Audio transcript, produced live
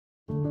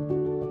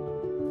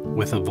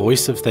With a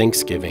voice of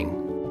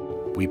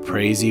thanksgiving, we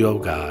praise you, O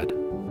God,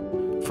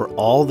 for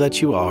all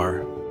that you are,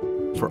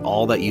 for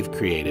all that you've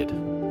created.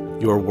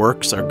 Your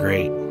works are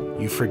great.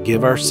 You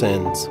forgive our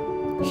sins,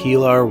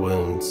 heal our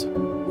wounds.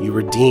 You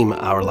redeem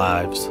our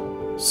lives.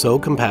 So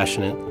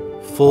compassionate,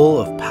 full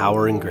of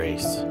power and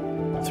grace.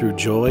 Through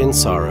joy and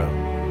sorrow,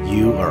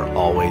 you are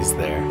always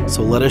there.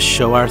 So let us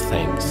show our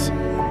thanks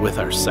with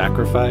our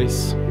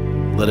sacrifice.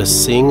 Let us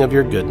sing of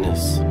your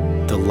goodness,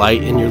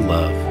 delight in your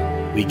love.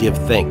 We give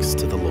thanks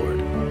to the Lord.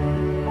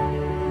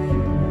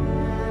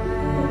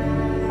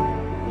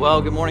 Well,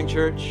 good morning,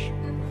 church.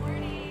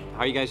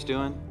 How are you guys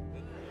doing?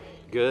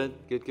 Good.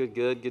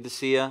 Good to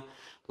see you.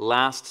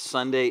 Last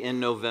Sunday in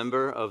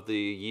November of the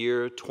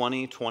year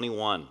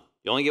 2021.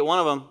 You only get one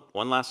of them,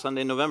 one last Sunday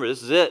in November.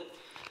 This is it.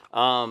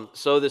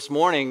 So this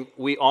morning,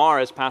 we are,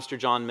 as Pastor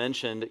John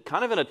mentioned,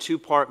 kind of in a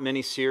two-part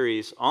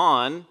mini-series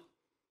on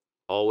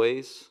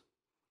always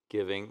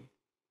giving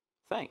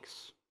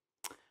thanks.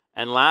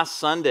 And last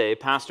Sunday,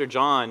 Pastor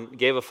John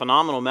gave a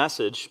phenomenal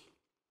message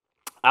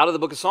out of the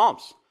book of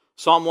Psalms,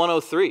 Psalm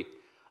 103.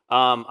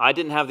 I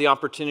didn't have the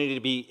opportunity to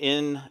be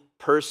in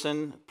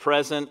person,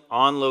 present,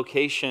 on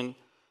location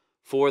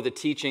for the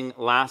teaching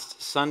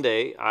last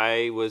Sunday.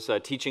 I was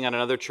teaching at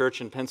another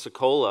church in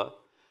Pensacola.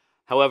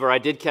 However, I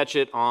did catch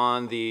it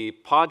on the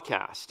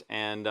podcast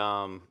and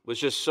was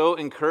just so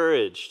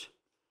encouraged,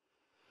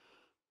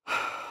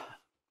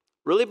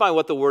 really, by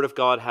what the Word of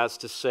God has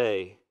to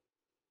say.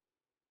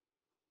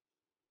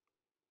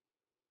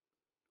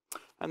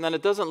 And then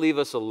it doesn't leave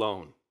us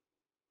alone.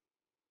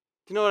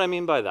 Do you know what I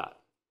mean by that?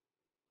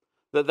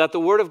 That the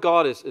Word of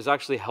God is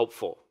actually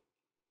helpful.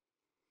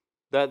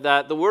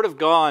 That the Word of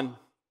God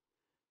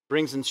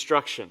brings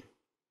instruction.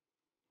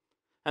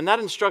 And that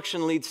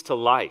instruction leads to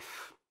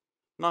life,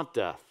 not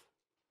death.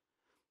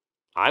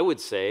 I would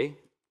say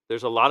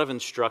there's a lot of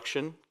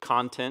instruction,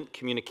 content,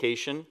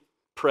 communication,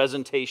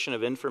 presentation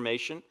of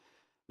information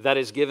that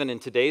is given in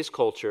today's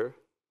culture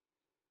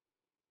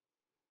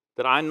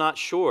that I'm not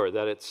sure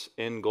that its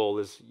end goal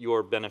is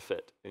your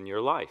benefit in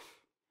your life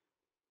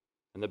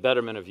and the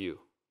betterment of you.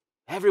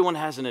 Everyone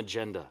has an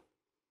agenda.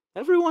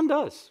 Everyone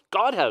does.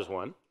 God has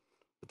one.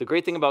 But the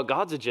great thing about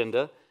God's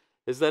agenda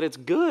is that it's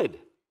good.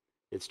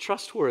 It's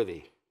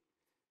trustworthy.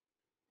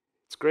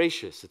 It's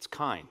gracious. It's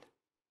kind.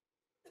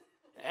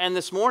 And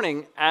this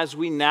morning, as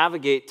we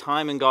navigate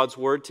time in God's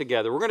Word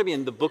together, we're going to be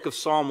in the book of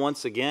Psalm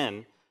once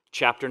again,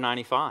 chapter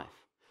 95.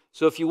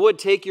 So if you would,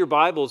 take your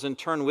Bibles and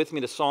turn with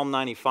me to Psalm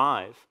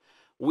 95.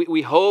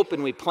 We hope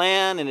and we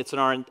plan, and it's in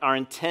our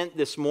intent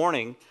this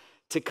morning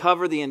to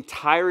cover the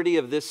entirety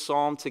of this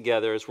psalm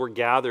together as we're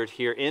gathered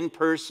here in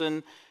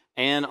person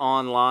and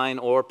online,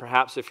 or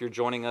perhaps if you're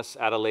joining us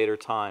at a later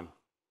time.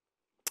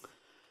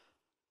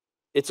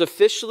 It's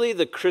officially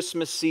the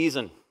Christmas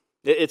season.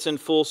 It's in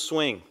full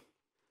swing.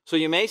 So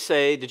you may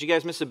say, did you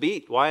guys miss a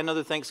beat? Why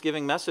another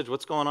Thanksgiving message?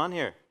 What's going on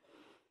here?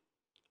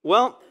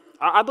 Well,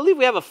 I believe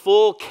we have a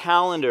full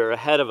calendar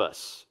ahead of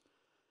us.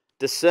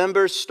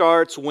 December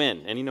starts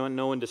when? Anyone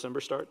know when December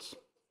starts?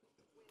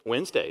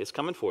 Wednesday. It's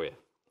coming for you.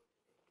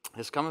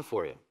 It's coming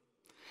for you.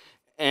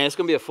 And it's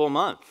going to be a full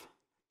month.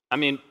 I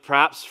mean,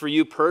 perhaps for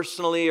you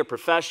personally or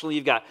professionally,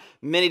 you've got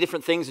many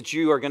different things that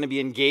you are going to be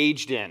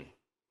engaged in.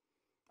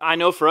 I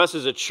know for us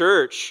as a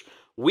church,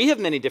 we have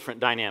many different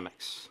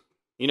dynamics.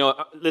 You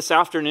know, this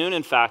afternoon,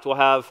 in fact, we'll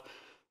have,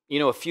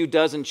 a few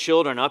dozen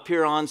children up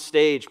here on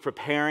stage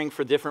preparing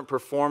for different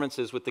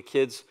performances with the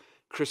kids'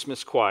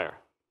 Christmas choir.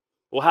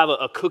 We'll have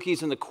a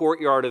cookies in the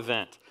courtyard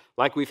event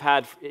like we've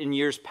had in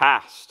years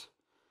past.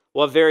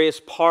 We'll have various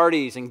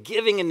parties and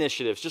giving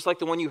initiatives, just like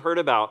the one you heard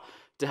about,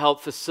 to help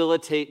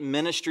facilitate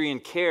ministry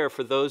and care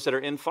for those that are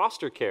in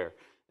foster care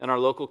in our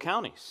local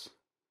counties.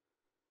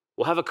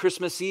 We'll have a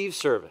Christmas Eve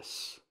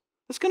service.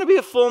 It's going to be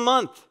a full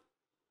month.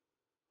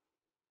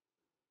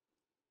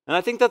 And I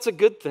think that's a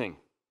good thing.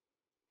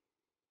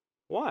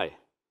 Why?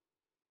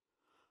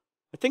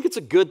 I think it's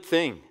a good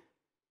thing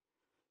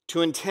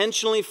to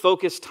intentionally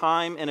focus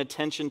time and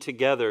attention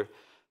together,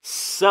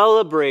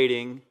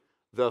 celebrating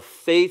the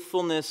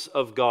faithfulness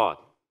of God,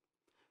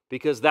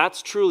 because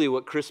that's truly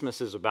what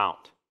Christmas is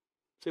about.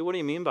 Say, what do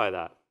you mean by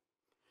that?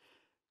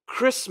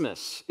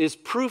 Christmas is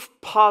proof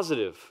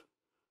positive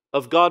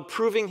of God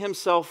proving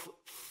himself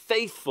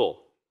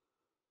faithful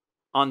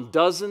on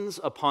dozens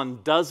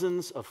upon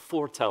dozens of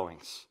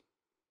foretellings,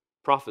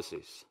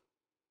 prophecies,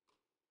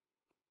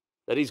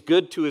 that he's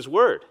good to his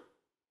word.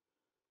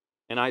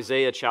 In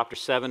Isaiah chapter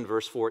 7,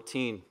 verse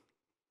 14,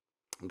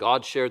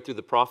 God shared through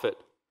the prophet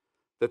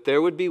that there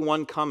would be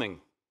one coming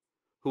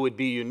who would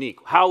be unique.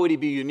 How would he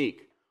be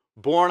unique?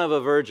 Born of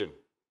a virgin.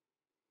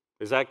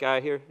 Is that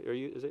guy here? Are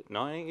you? Is it?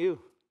 No, it ain't you.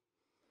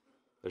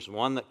 There's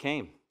one that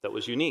came that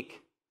was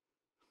unique.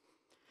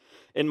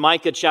 In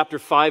Micah chapter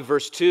 5,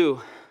 verse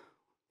 2,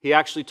 he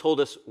actually told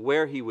us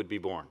where he would be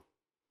born.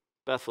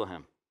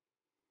 Bethlehem.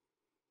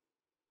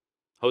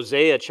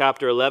 Hosea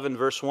chapter 11,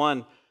 verse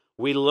 1,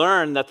 we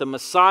learn that the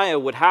Messiah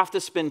would have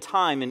to spend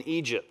time in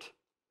Egypt.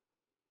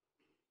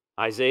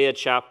 Isaiah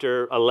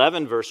chapter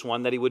 11, verse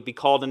 1, that he would be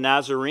called a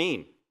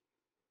Nazarene.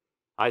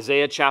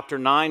 Isaiah chapter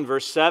 9,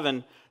 verse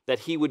 7, that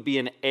he would be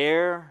an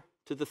heir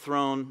to the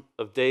throne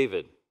of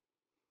David.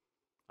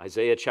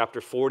 Isaiah chapter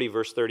 40,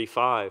 verse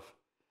 35,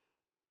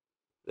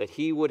 that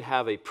he would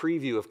have a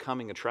preview of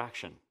coming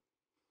attraction.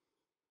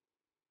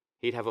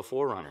 He'd have a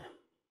forerunner.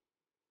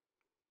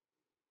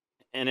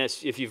 And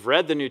if you've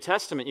read the New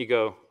Testament, you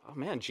go, oh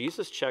man,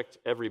 Jesus checked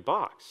every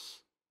box.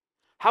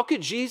 How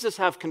could Jesus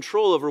have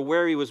control over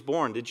where he was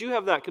born? Did you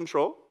have that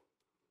control?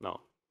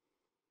 No.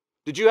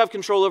 Did you have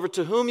control over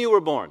to whom you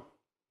were born?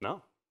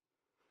 No.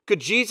 Could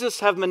Jesus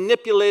have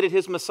manipulated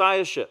his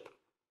messiahship?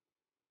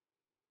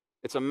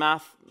 It's a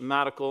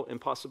mathematical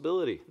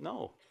impossibility.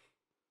 No.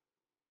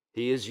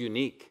 He is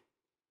unique.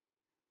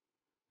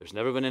 There's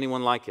never been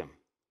anyone like him.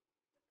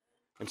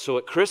 And so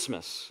at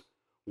Christmas,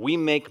 we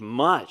make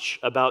much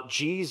about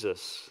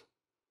Jesus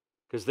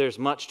because there's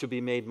much to be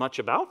made much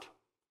about.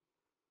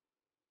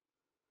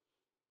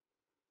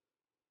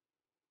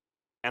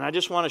 And I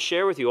just want to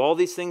share with you all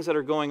these things that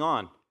are going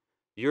on.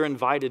 You're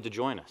invited to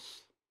join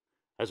us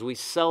as we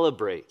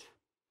celebrate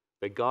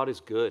that God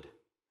is good,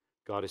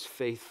 God is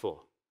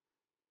faithful.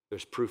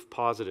 There's proof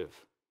positive.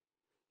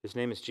 His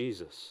name is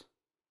Jesus.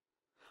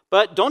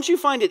 But don't you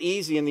find it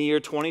easy in the year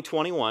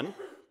 2021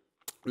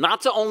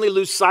 not to only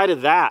lose sight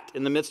of that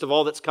in the midst of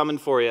all that's coming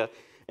for you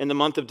in the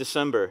month of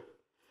December,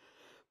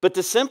 but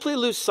to simply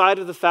lose sight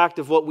of the fact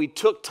of what we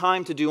took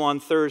time to do on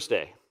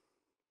Thursday,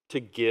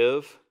 to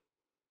give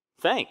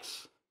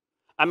thanks.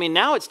 I mean,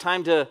 now it's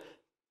time to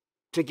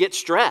get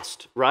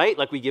stressed, right?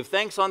 Like we give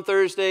thanks on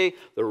Thursday,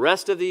 the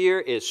rest of the year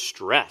is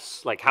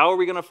stress. Like, how are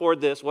we going to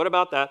afford this? What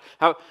about that?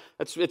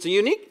 It's a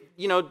unique,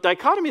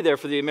 dichotomy there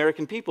for the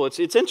American people.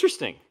 It's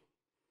interesting.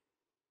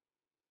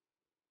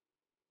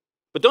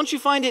 But don't you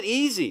find it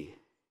easy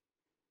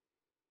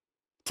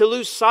to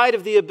lose sight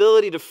of the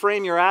ability to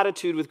frame your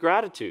attitude with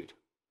gratitude?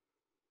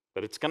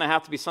 But it's going to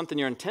have to be something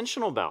you're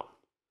intentional about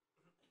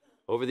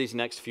over these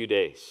next few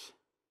days.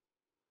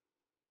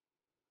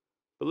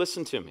 But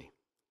listen to me.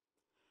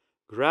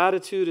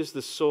 Gratitude is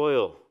the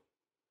soil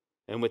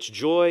in which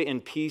joy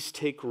and peace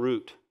take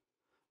root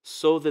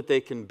so that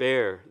they can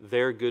bear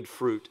their good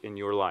fruit in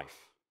your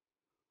life.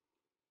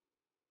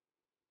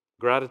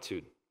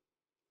 Gratitude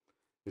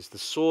is the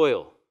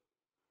soil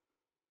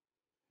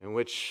in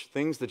which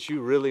things that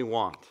you really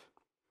want,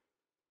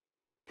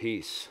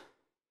 peace,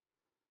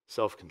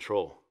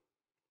 self-control,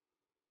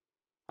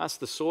 that's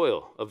the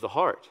soil of the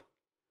heart.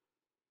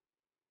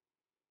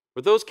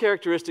 Where those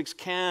characteristics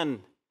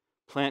can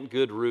plant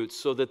good roots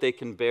so that they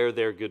can bear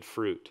their good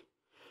fruit.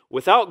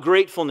 Without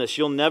gratefulness,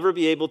 you'll never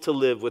be able to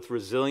live with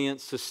resilient,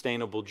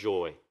 sustainable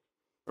joy.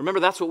 Remember,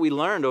 that's what we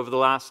learned over the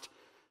last,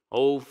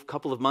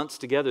 couple of months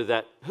together,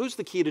 that who's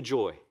the key to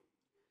joy?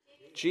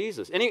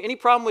 Jesus. Any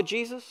problem with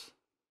Jesus?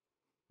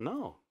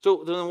 No.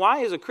 So then why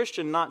is a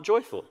Christian not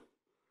joyful?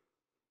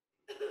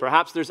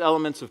 Perhaps there's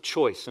elements of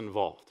choice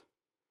involved.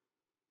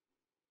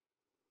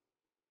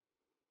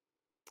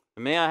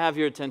 And may I have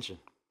your attention?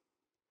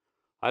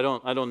 I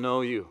don't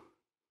know you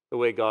the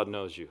way God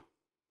knows you.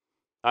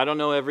 I don't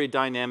know every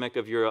dynamic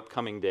of your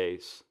upcoming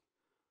days.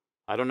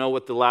 I don't know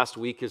what the last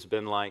week has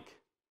been like.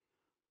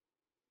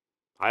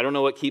 I don't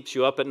know what keeps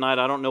you up at night.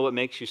 I don't know what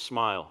makes you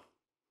smile.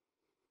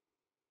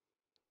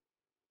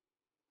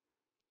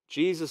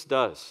 Jesus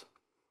does.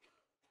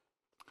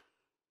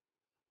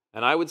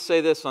 And I would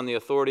say this on the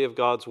authority of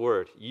God's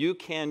word. You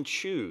can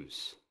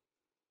choose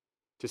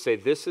to say,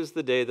 this is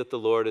the day that the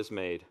Lord has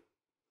made.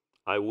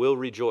 I will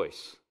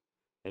rejoice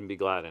and be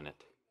glad in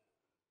it.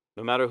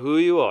 No matter who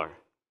you are,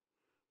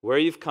 where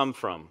you've come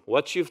from,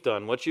 what you've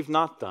done, what you've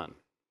not done,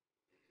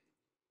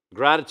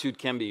 gratitude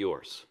can be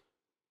yours.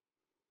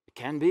 It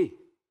can be.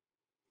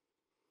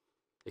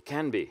 It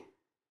can be.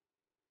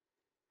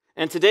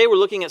 And today we're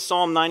looking at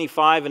Psalm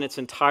 95 in its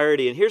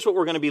entirety, and here's what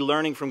we're going to be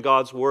learning from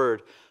God's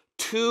word.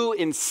 2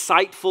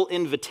 insightful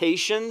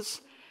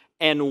invitations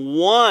and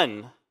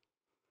 1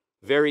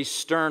 very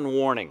stern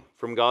warning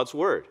from God's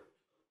word.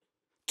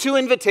 2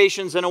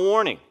 invitations and a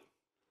warning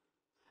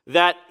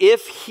that,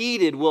 if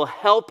heeded, will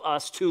help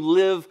us to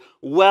live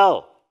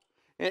well.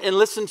 And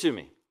listen to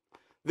me.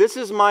 This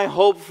is my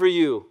hope for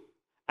you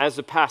as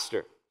a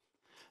pastor,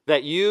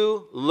 that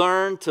you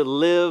learn to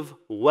live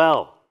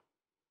well.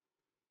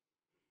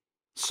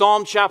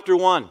 Psalm chapter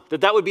 1,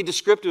 that would be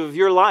descriptive of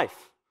your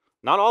life.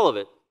 Not all of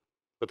it,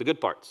 but the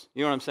good parts.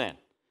 You know what I'm saying?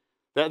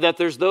 That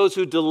there's those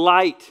who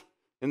delight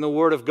in the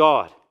Word of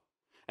God,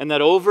 and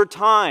that over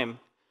time,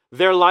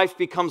 their life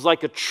becomes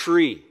like a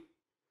tree.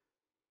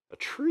 A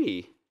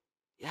tree?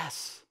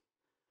 Yes.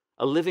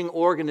 A living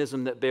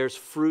organism that bears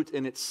fruit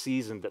in its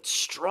season, that's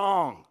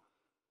strong,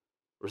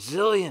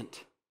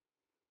 resilient,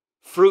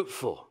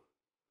 fruitful,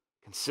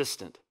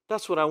 consistent.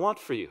 That's what I want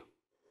for you.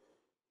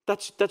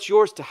 That's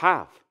yours to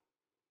have,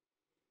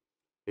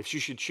 if you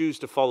should choose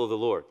to follow the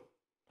Lord.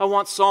 I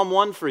want Psalm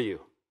 1 for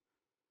you.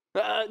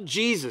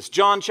 Jesus,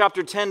 John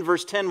chapter 10,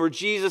 verse 10, where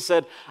Jesus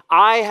said,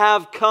 I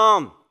have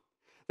come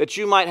that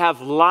you might have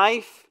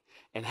life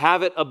and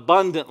have it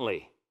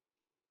abundantly.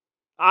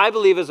 I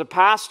believe as a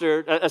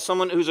pastor, as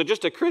someone who's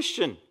just a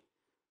Christian,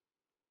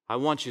 I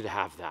want you to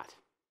have that.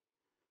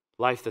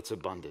 life that's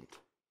abundant,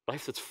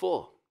 life that's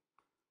full.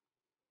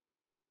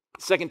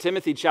 2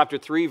 Timothy chapter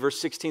 3, verse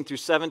 16 through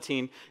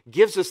 17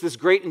 gives us this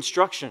great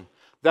instruction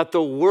that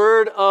the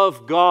Word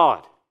of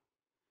God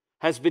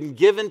has been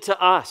given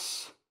to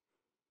us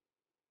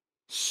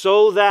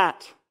so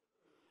that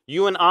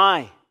you and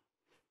I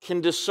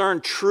can discern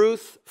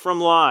truth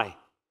from lie,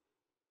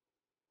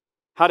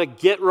 how to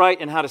get right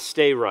and how to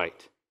stay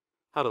right,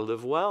 how to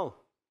live well.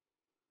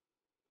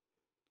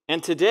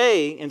 And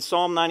today in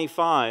Psalm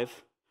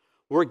 95,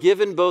 we're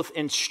given both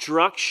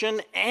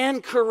instruction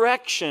and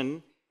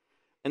correction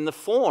in the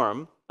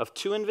form of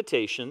two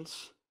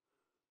invitations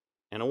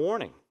and a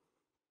warning.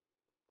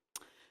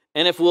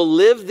 And if we'll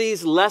live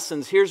these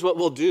lessons, here's what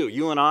we'll do.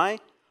 You and I,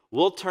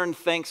 we'll turn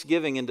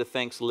thanksgiving into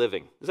thanks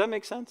living. Does that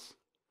make sense?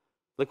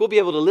 Like we'll be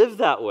able to live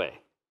that way.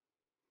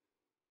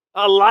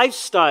 A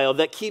lifestyle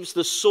that keeps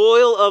the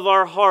soil of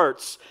our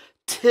hearts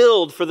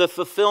tilled for the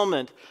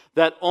fulfillment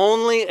that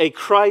only a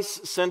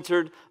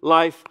Christ-centered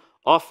life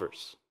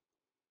offers.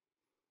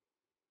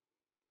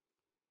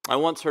 I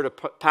once heard a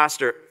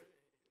pastor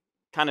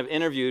kind of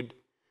interviewed,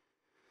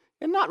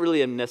 and not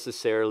really a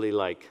necessarily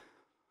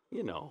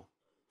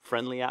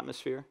friendly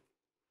atmosphere.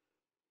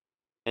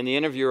 And the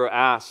interviewer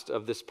asked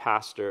of this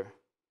pastor,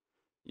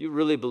 "You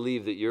really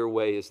believe that your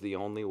way is the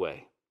only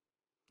way?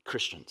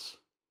 Christians?"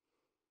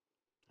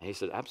 And he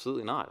said,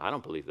 "Absolutely not. I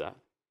don't believe that.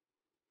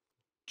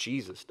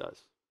 Jesus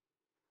does."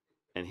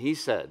 And he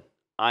said,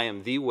 "I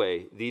am the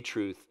way, the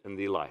truth, and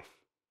the life."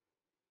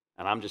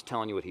 And I'm just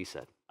telling you what he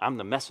said. I'm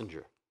the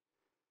messenger.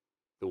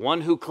 The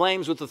one who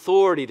claims with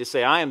authority to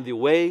say, "I am the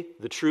way,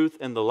 the truth,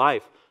 and the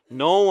life."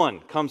 No one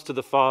comes to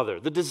the Father,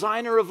 the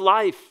designer of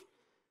life,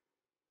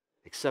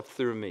 except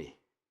through me.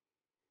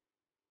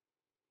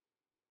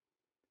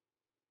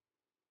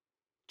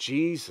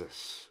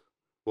 Jesus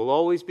will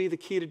always be the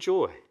key to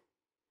joy.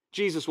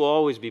 Jesus will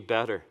always be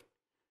better.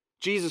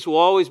 Jesus will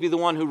always be the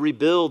one who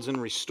rebuilds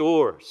and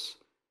restores.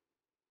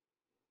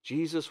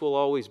 Jesus will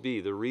always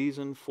be the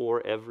reason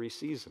for every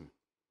season.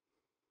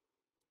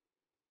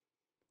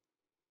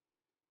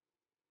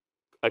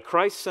 A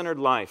Christ-centered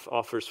life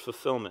offers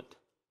fulfillment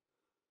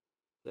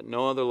that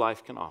no other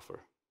life can offer.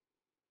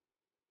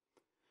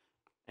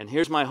 And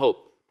here's my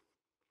hope.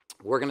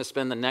 We're going to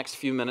spend the next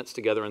few minutes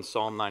together in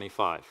Psalm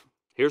 95.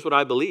 Here's what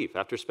I believe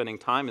after spending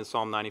time in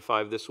Psalm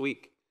 95 this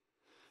week.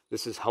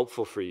 This is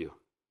helpful for you.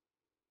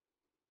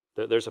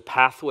 There's a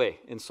pathway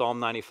in Psalm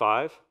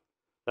 95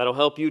 that'll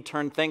help you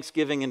turn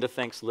thanksgiving into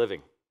thanks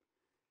living,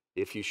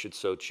 if you should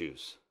so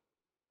choose.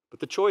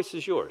 But the choice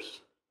is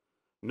yours.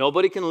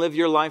 Nobody can live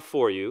your life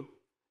for you.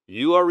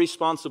 You are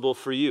responsible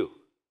for you.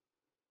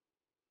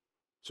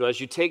 So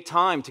as you take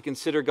time to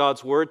consider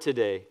God's word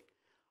today,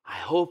 I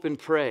hope and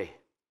pray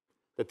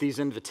that these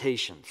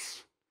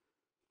invitations,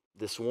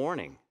 this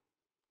warning,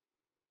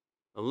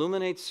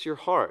 illuminates your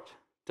heart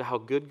to how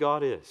good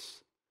God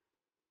is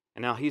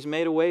and how He's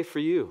made a way for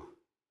you,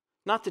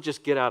 not to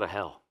just get out of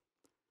hell,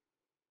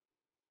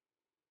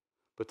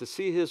 but to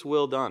see His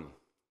will done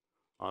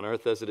on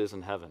earth as it is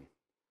in heaven.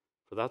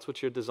 For that's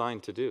what you're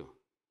designed to do.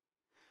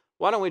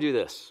 Why don't we do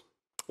this?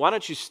 Why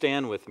don't you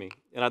stand with me?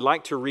 And I'd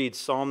like to read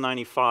Psalm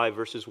 95,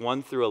 verses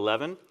 1 through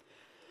 11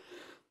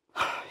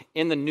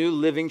 in the New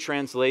Living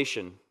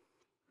Translation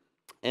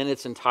in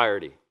its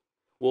entirety.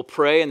 We'll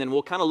pray, and then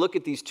we'll kind of look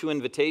at these two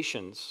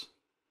invitations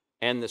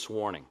and this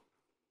warning.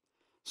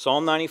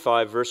 Psalm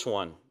 95, verse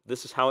 1.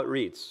 This is how it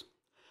reads.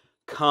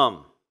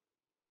 "Come,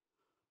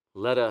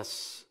 let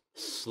us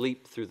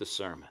sleep through the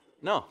sermon."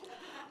 No.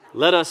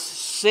 "Let us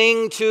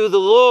sing to the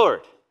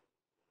Lord.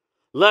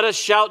 Let us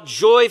shout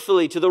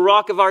joyfully to the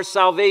rock of our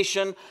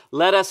salvation.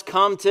 Let us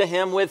come to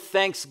Him with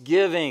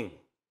thanksgiving.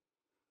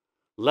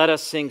 Let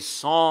us sing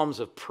psalms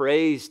of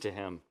praise to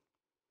Him.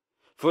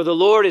 For the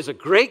Lord is a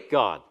great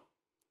God,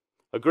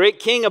 a great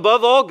King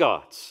above all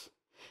gods.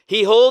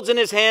 He holds in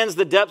His hands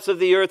the depths of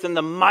the earth and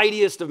the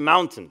mightiest of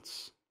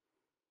mountains.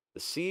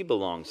 The sea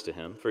belongs to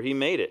Him, for He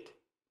made it.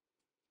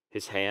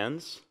 His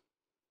hands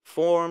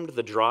formed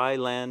the dry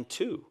land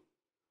too.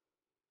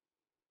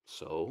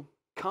 So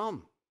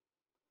come,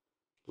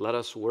 let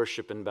us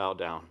worship and bow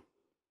down.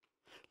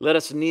 Let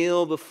us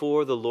kneel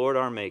before the Lord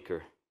our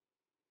Maker,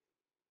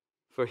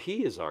 for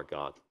He is our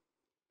God.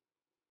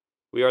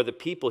 We are the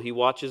people He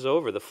watches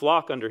over, the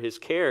flock under His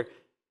care.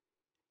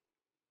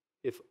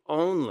 If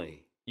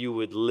only you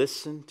would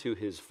listen to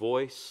His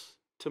voice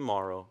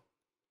tomorrow,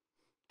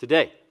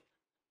 today.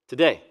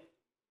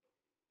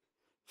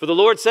 For the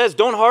Lord says,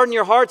 don't harden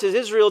your hearts as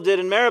Israel did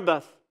in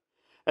Meribah,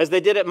 as they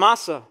did at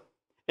Massah,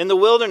 in the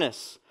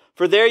wilderness.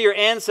 For there your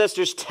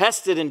ancestors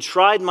tested and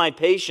tried my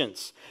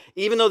patience,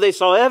 even though they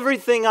saw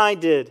everything I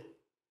did.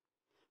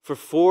 For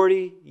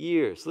 40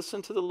 years,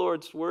 listen to the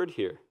Lord's word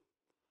here,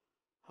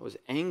 I was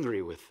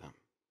angry with them.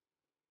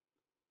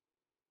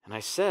 And I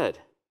said,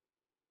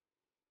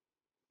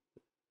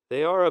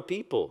 they are a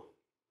people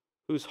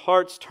whose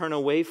hearts turn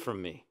away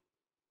from me.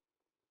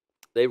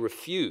 They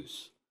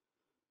refuse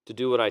to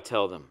do what I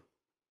tell them.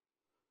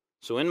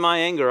 So in my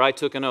anger I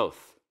took an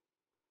oath.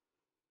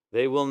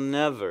 They will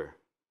never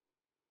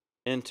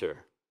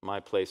enter my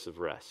place of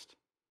rest.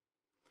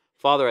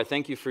 Father, I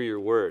thank you for your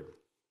word.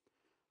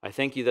 I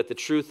thank you that the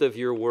truth of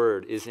your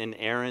word is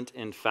inerrant,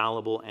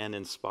 infallible, and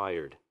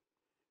inspired.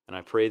 And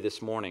I pray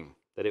this morning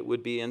that it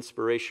would be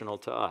inspirational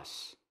to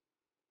us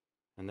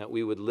and that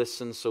we would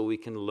listen so we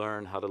can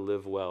learn how to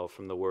live well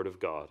from the word of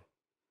God.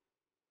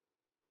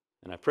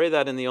 And I pray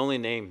that in the only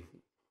name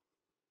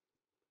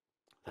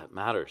that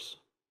matters,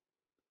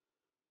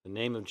 the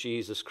name of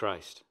Jesus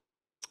Christ.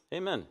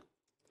 Amen.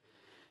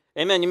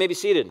 Amen. You may be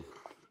seated.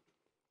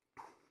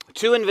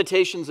 2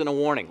 invitations and a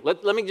warning.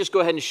 Let me just go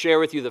ahead and share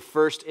with you the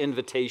first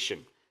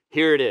invitation.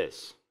 Here it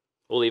is.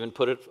 We'll even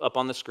put it up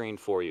on the screen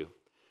for you.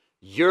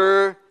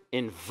 You're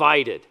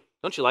invited.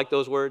 Don't you like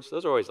those words?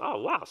 Those are always,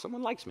 oh, wow,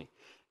 someone likes me.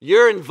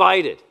 You're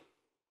invited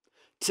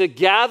to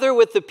gather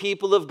with the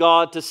people of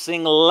God to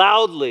sing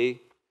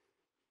loudly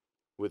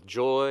with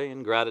joy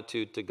and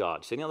gratitude to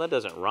God. See, that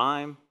doesn't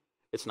rhyme.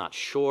 It's not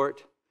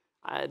short.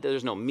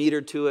 There's no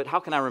meter to it. How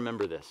can I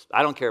remember this?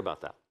 I don't care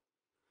about that.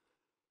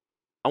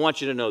 I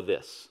want you to know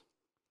this.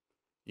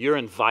 You're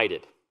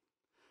invited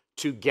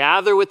to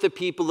gather with the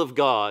people of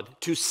God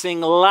to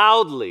sing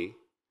loudly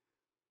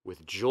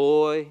with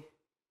joy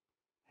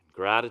and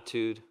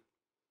gratitude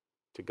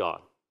to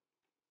God.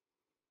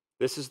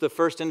 This is the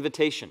first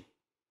invitation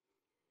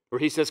where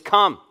he says,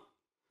 come.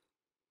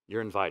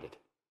 You're invited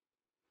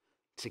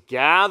to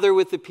gather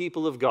with the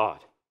people of God.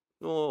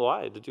 Well,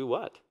 why? To do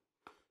what?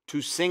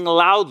 To sing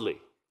loudly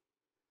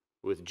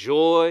with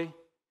joy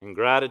and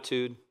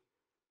gratitude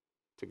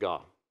to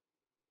God.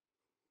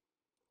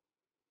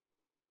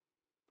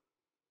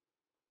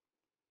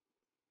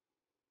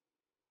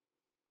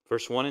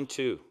 Verse 1 and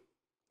 2,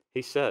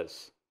 he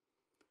says,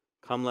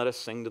 come, let us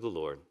sing to the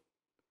Lord.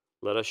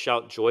 Let us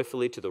shout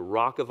joyfully to the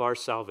rock of our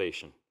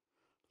salvation.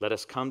 Let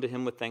us come to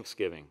him with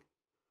thanksgiving.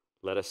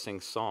 Let us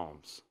sing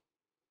psalms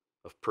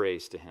of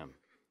praise to him.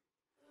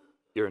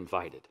 You're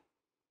invited.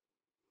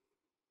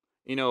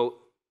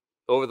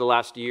 Over the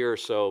last year or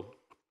so,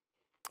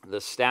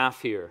 the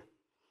staff here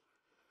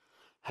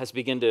has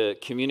begun to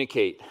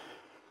communicate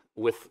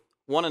with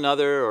one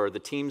another or the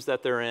teams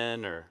that they're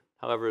in or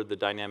however the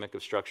dynamic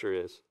of structure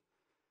is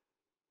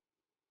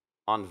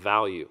on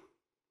value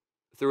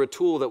through a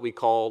tool that we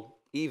call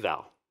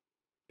eval,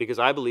 because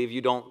I believe you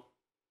don't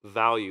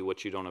value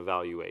what you don't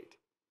evaluate.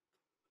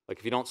 Like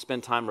if you don't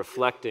spend time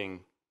reflecting,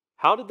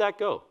 how did that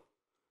go?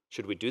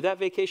 Should we do that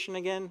vacation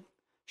again?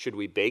 Should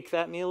we bake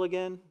that meal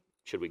again?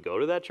 Should we go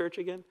to that church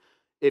again?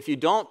 If you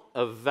don't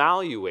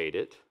evaluate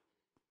it,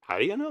 how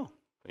do you know?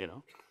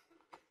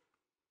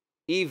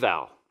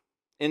 Eval.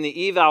 In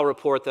the eval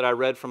report that I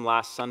read from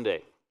last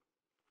Sunday,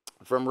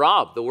 from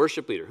Rob, the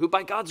worship leader, who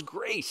by God's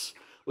grace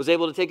was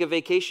able to take a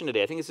vacation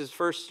today. I think it's his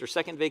first or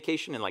second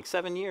vacation in like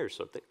 7 years.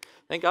 So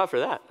thank God for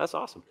that. That's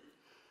awesome.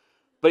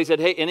 But he said,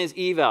 hey, in his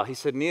eval, he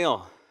said,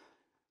 Neil,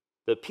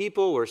 the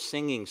people were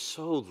singing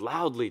so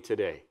loudly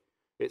today.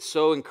 It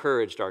so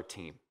encouraged our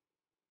team.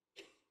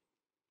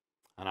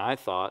 And I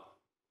thought,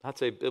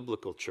 that's a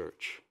biblical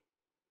church.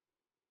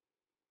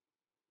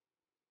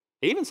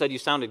 He even said you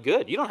sounded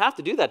good. You don't have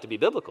to do that to be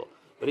biblical.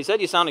 But he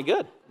said you sounded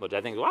good, which I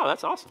think, wow,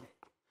 that's awesome.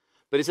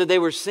 But he said they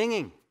were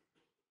singing.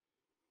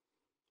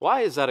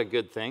 Why is that a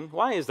good thing?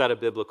 Why is that a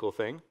biblical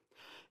thing?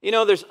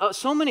 There's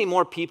so many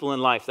more people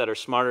in life that are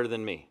smarter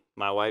than me.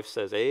 My wife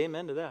says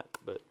amen to that.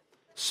 But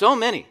so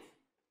many.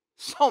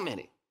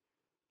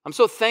 I'm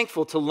so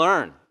thankful to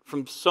learn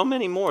from so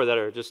many more that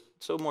are just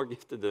so more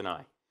gifted than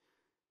I.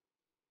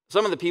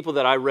 Some of the people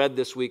that I read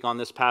this week on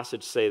this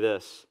passage say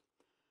this: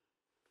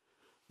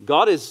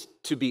 God is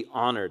to be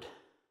honored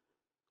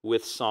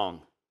with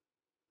song.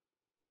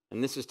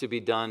 And this is to be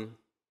done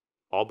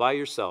all by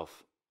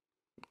yourself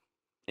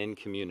in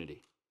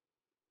community.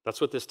 That's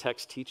what this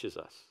text teaches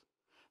us.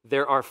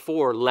 There are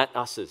 4 let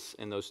us's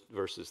in those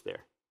verses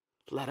there.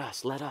 Let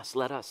us, let us,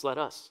 let us, let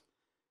us.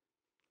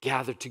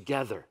 Gather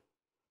together.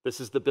 This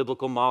is the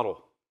biblical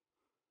model.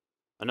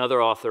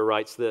 Another author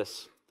writes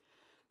this: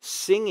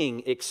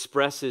 singing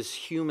expresses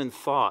human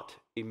thought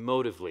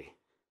emotively.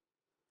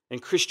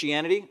 And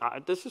Christianity,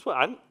 this is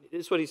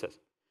what he says,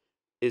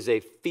 is a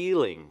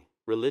feeling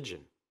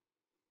religion.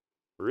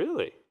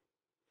 Really?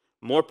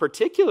 More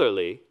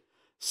particularly,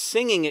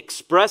 singing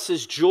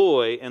expresses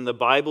joy, and the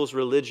Bible's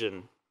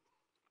religion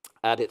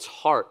at its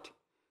heart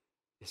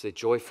is a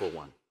joyful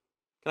one.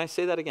 Can I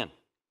say that again?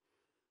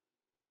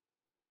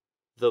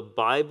 The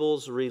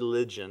Bible's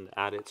religion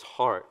at its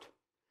heart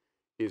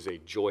is a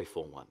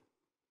joyful one.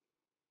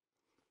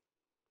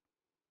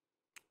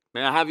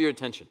 May I have your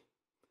attention?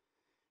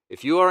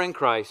 If you are in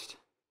Christ,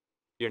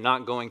 you're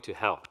not going to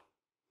hell.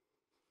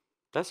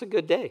 That's a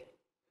good day.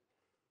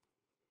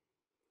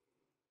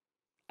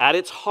 At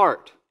its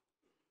heart,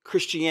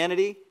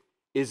 Christianity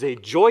is a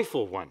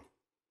joyful one.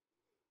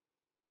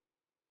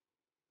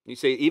 You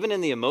say, even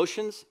in the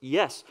emotions?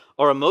 Yes.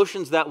 Are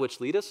emotions that which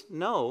lead us?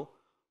 No.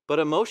 But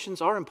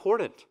emotions are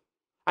important.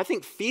 I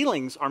think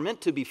feelings are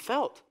meant to be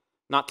felt,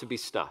 not to be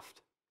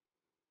stuffed.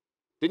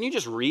 Didn't you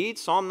just read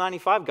Psalm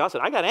 95? God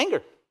said, I got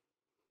anger.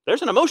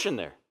 There's an emotion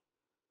there.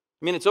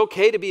 I mean, it's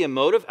okay to be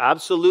emotive,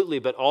 absolutely,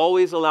 but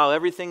always allow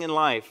everything in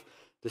life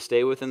to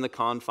stay within the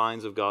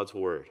confines of God's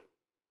Word.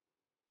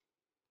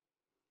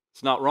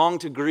 It's not wrong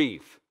to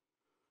grieve.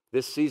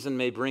 This season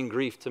may bring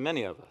grief to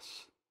many of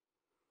us.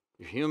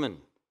 You're human.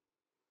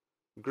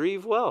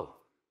 Grieve well.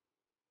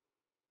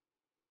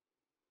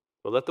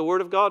 But let the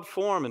Word of God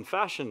form and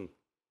fashion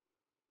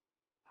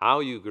how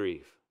you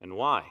grieve and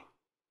why.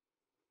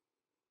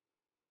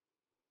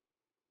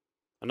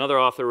 Another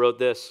author wrote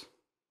this: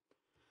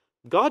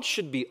 God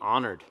should be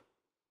honored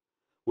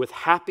with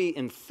happy,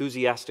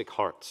 enthusiastic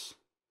hearts.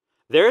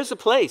 There is a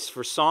place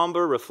for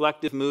somber,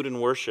 reflective mood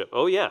and worship.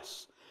 Oh,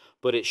 yes,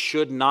 but it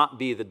should not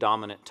be the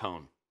dominant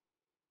tone.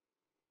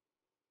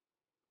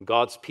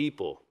 God's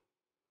people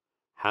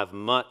have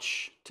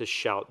much to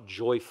shout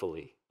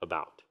joyfully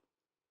about.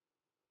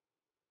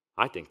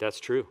 I think that's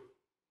true.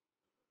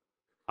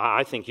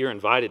 I think you're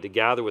invited to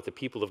gather with the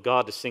people of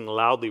God to sing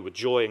loudly with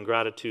joy and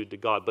gratitude to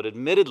God. But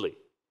admittedly,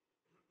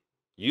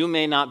 you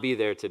may not be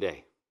there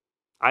today.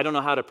 I don't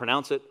know how to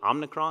pronounce it.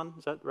 Omnicron,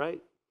 is that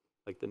right?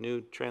 Like the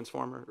new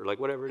Transformer, or like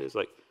whatever it is.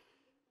 Like,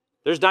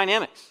 there's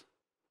dynamics,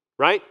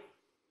 right?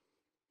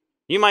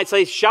 You might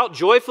say, shout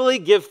joyfully,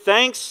 give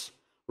thanks.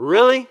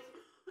 Really?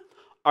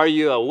 Are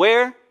you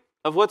aware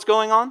of what's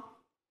going on?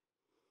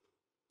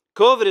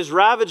 COVID has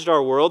ravaged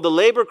our world. The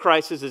labor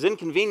crisis has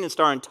inconvenienced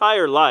our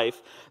entire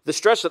life. The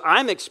stress that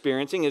I'm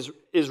experiencing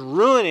is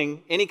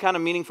ruining any kind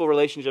of meaningful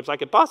relationships I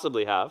could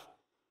possibly have.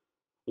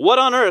 What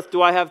on earth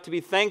do I have to be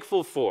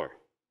thankful for?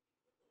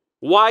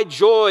 Why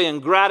joy and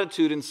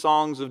gratitude and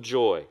songs of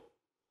joy?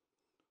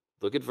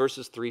 Look at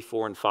verses 3,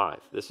 4, and 5.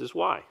 This is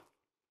why.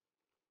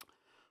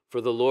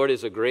 For the Lord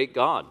is a great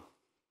God,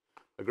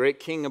 a great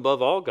King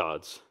above all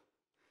gods.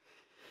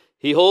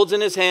 He holds in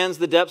his hands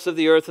the depths of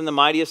the earth and the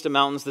mightiest of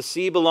mountains. The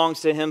sea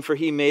belongs to him, for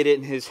he made it,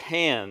 and his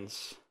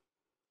hands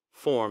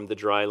formed the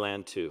dry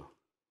land too.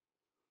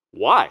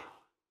 Why?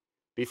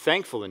 Be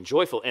thankful and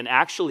joyful and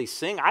actually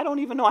sing. I don't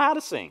even know how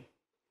to sing.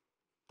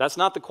 That's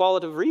not the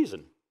qualitative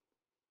reason.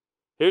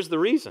 Here's the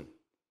reason.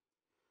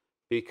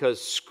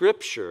 Because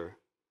Scripture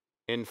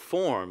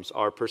informs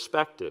our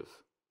perspective,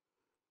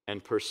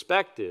 and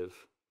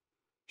perspective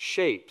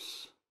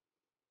shapes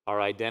our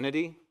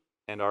identity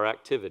and our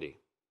activity.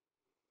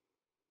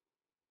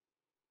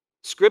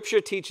 Scripture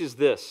teaches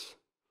this: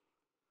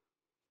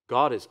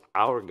 God is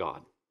our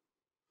God.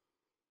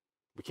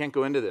 We can't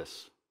go into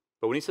this,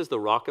 but when he says the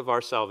rock of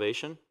our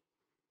salvation,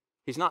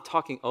 he's not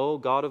talking, oh,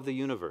 God of the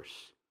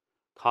universe,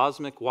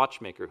 cosmic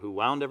watchmaker who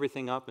wound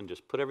everything up and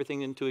just put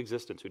everything into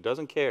existence, who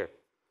doesn't care.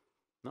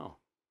 No.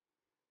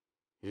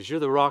 He says, you're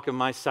the rock of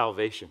my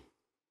salvation.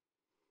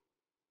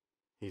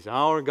 He's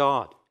our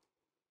God.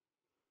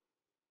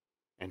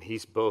 And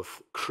he's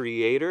both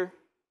creator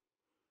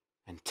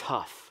and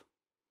tough.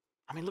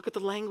 I mean, look at the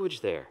language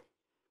there.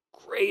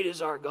 Great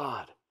is our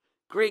God,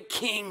 great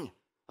King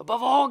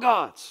above all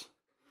gods.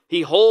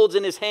 He holds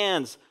in his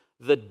hands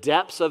the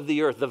depths of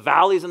the earth, the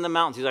valleys and the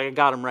mountains. He's like, I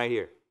got them right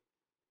here.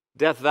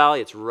 Death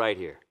Valley, it's right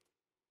here.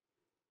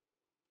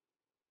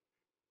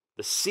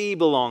 The sea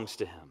belongs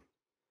to him.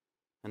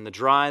 And the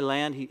dry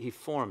land, he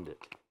formed it.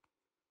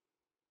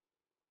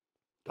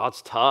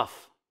 God's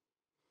tough.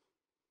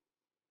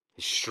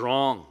 He's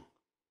strong.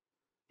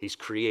 He's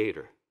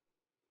creator.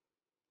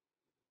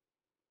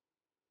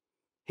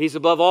 He's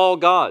above all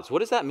gods. What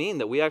does that mean?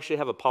 That we actually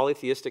have a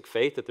polytheistic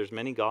faith, that there's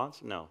many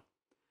gods? No.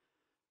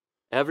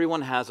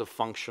 Everyone has a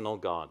functional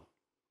God,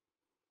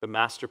 the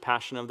master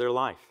passion of their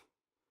life.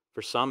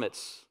 For some,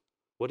 it's,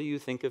 what do you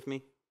think of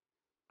me?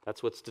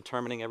 That's what's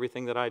determining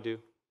everything that I do.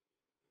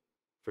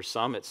 For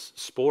some, it's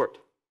sport,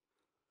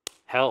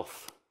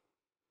 health,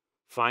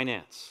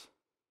 finance.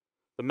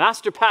 The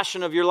master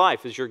passion of your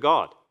life is your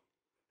God.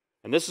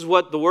 And this is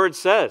what the Word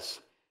says.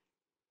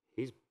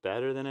 He's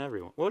better than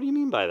everyone. What do you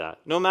mean by that?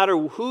 No matter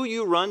who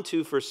you run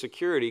to for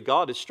security,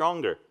 God is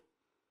stronger.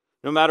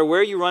 No matter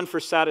where you run for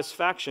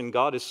satisfaction,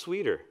 God is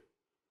sweeter.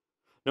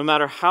 No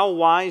matter how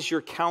wise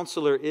your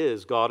counselor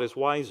is, God is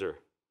wiser.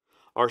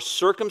 Our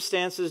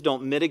circumstances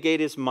don't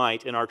mitigate his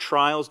might, and our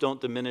trials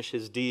don't diminish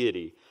his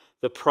deity.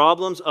 The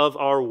problems of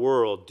our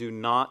world do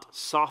not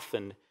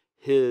soften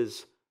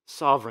his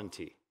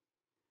sovereignty.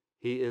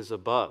 He is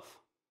above.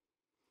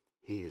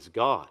 He is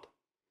God.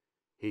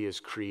 He is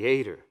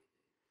creator.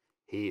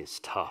 He is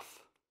tough.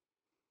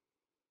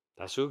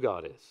 That's who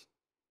God is.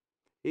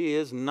 He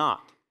is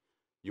not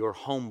your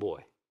homeboy.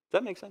 Does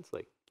that make sense?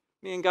 Like,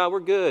 me and God, we're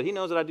good. He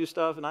knows that I do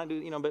stuff and I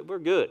do, but we're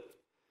good.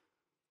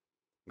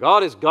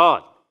 God is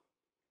God.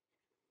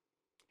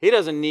 He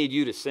doesn't need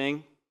you to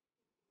sing.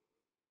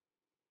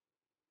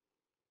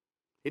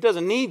 He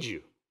doesn't need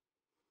you.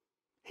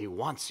 He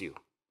wants you.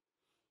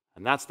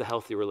 And that's the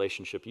healthy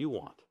relationship you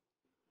want.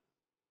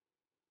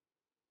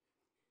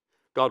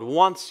 God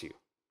wants you.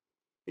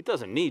 He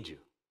doesn't need you.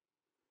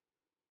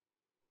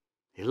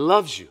 He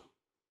loves you.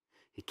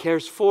 He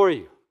cares for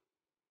you.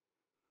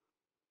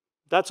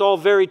 That's all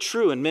very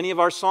true, and many of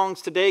our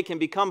songs today can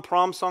become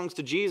prom songs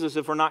to Jesus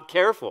if we're not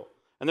careful.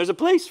 And there's a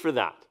place for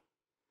that.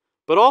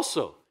 But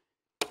also,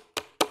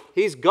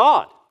 he's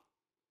God.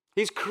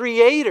 He's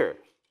creator.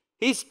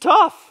 He's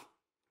tough.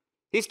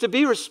 He's to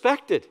be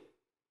respected,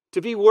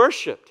 to be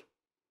worshiped.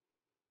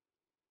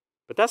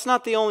 But that's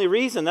not the only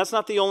reason. That's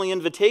not the only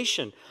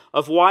invitation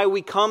of why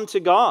we come to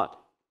God.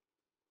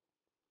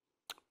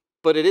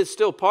 But it is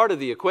still part of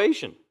the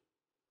equation.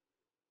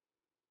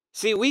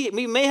 See, we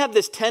may have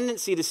this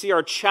tendency to see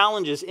our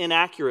challenges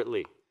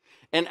inaccurately.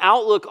 And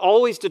outlook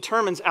always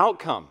determines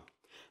outcome.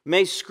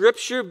 May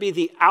Scripture be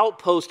the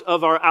outpost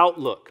of our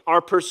outlook,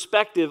 our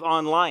perspective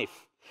on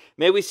life.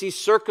 May we see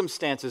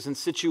circumstances and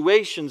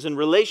situations and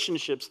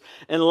relationships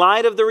in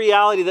light of the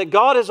reality that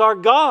God is our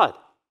God.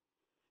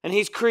 And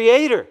He's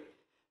creator.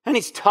 And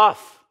He's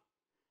tough.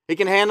 He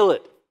can handle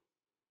it.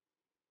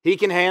 He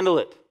can handle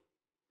it.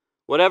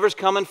 Whatever's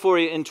coming for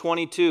you in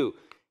 22,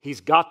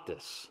 He's got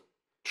this.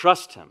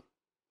 Trust Him.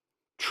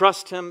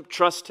 Trust Him,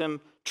 trust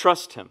Him,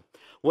 trust Him.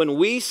 When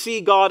we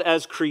see God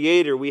as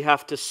creator, we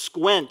have to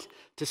squint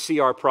to see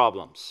our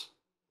problems.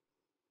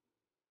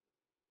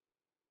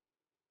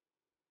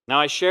 Now,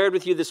 I shared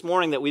with you this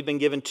morning that we've been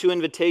given 2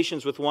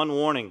 invitations with 1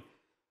 warning.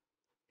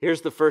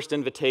 Here's the first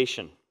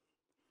invitation.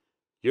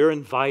 You're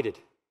invited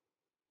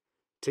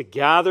to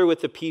gather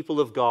with the people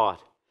of God,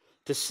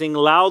 to sing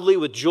loudly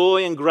with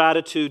joy and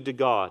gratitude to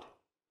God,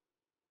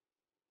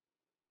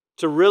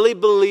 to really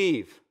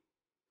believe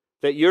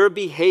that your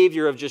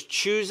behavior of just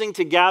choosing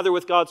to gather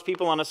with God's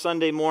people on a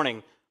Sunday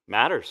morning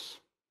matters.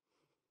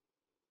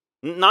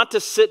 Not to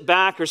sit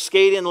back or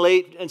skate in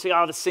late and say,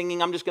 oh, the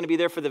singing, I'm just going to be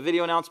there for the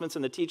video announcements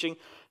and the teaching.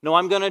 No,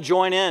 I'm going to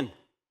join in.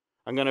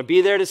 I'm going to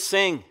be there to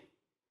sing.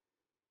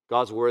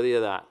 God's worthy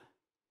of that.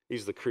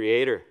 He's the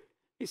creator.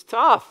 He's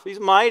tough. He's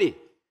mighty.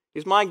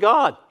 He's my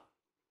God.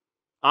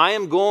 I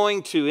am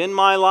going to, in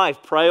my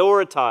life,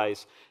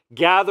 prioritize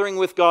gathering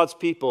with God's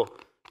people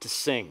to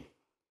sing.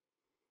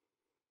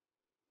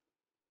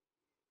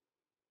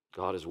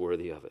 God is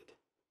worthy of it.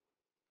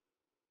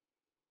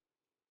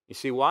 You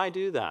see, why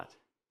do that?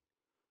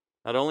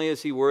 Not only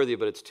is He worthy,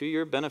 but it's to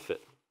your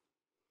benefit.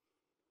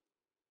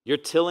 You're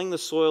tilling the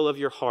soil of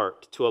your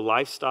heart to a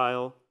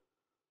lifestyle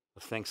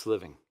of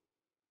thanksgiving,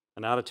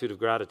 an attitude of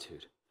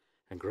gratitude.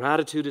 And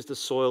gratitude is the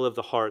soil of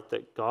the heart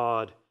that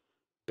God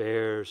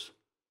bears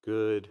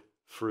good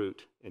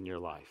fruit in your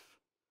life.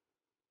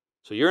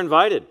 So you're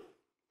invited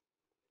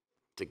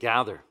to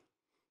gather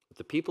with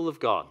the people of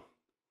God,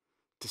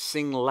 to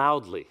sing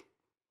loudly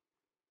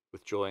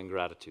with joy and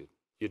gratitude.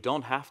 You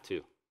don't have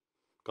to.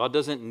 God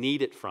doesn't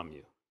need it from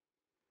you.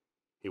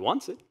 He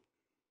wants it.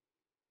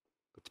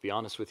 But to be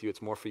honest with you,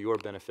 it's more for your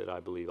benefit, I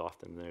believe,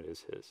 often than it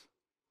is His.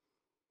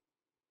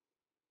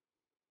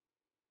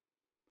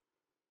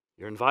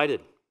 You're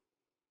invited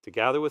to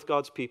gather with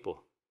God's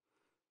people,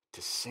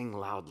 to sing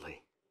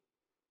loudly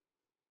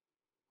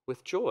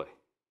with joy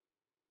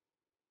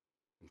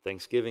and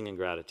thanksgiving and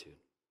gratitude.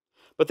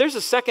 But there's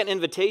a second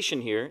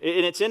invitation here,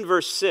 and it's in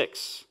verse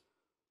 6.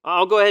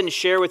 I'll go ahead and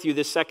share with you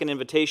this second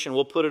invitation.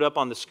 We'll put it up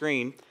on the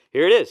screen.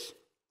 Here it is.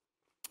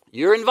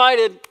 You're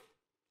invited.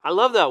 I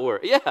love that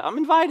word. Yeah, I'm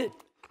invited.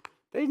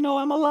 They know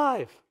I'm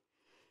alive.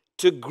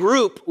 To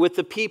group with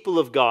the people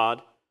of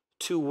God,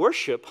 to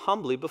worship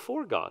humbly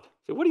before God.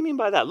 So what do you mean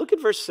by that? Look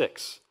at verse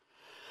 6.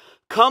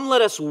 Come,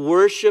 let us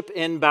worship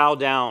and bow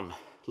down.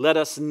 Let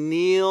us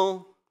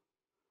kneel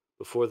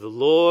before the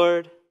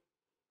Lord,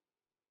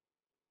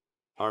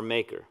 our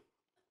Maker.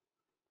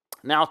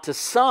 Now, to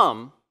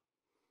some,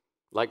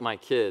 like my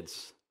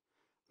kids,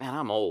 man,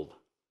 I'm old.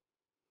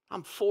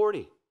 I'm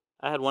 40.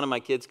 I had one of my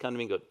kids come to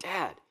me and go,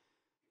 Dad,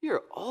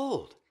 you're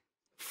old.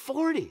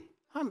 40.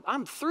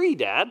 I'm 3,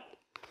 Dad.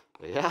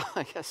 Yeah,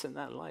 I guess in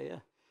that light, yeah.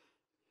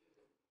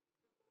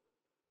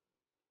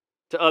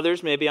 To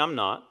others, maybe I'm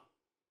not.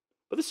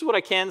 But this is what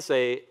I can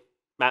say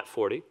at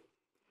 40.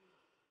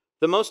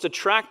 The most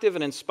attractive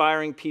and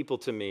inspiring people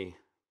to me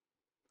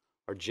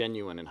are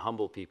genuine and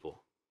humble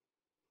people.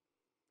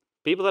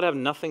 People that have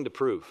nothing to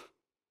prove.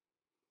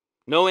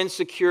 No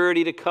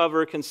insecurity to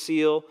cover,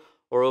 conceal,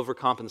 or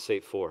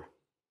overcompensate for.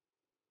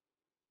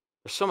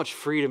 There's so much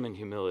freedom and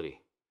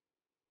humility.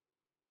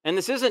 And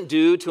this isn't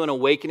due to an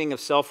awakening of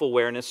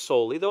self-awareness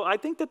solely, though I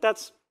think that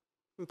that's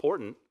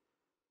important.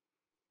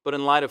 But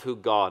in light of who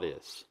God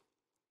is,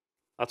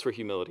 that's where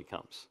humility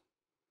comes.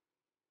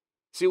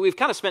 See, we've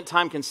kind of spent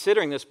time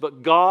considering this,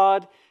 but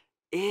God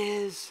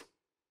is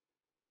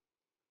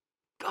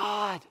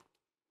God,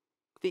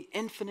 the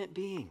infinite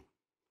being,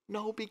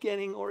 no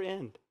beginning or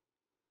end.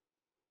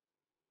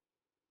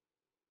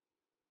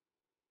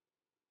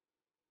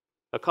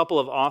 A couple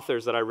of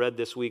authors that I read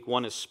this week,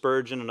 one is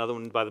Spurgeon, another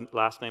one by the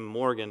last name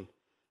Morgan,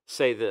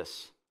 say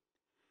this.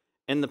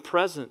 In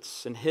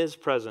His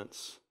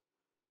presence,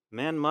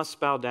 man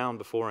must bow down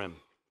before Him.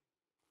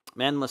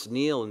 Man must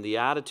kneel in the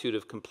attitude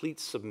of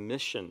complete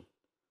submission.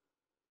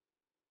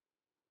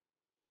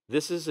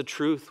 This is a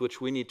truth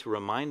which we need to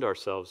remind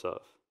ourselves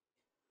of.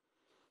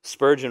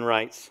 Spurgeon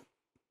writes,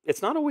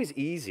 it's not always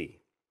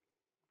easy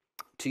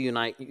to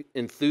unite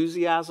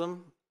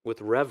enthusiasm with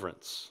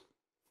reverence.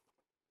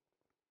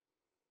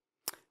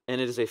 And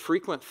it is a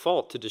frequent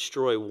fault to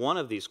destroy one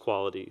of these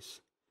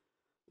qualities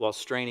while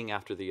straining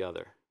after the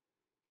other.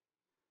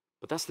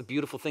 But that's the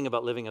beautiful thing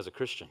about living as a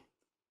Christian.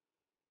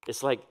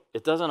 It's like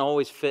it doesn't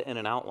always fit in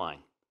an outline.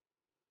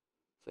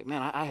 It's like,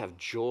 man, I have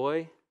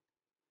joy,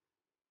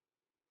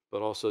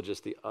 but also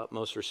just the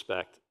utmost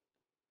respect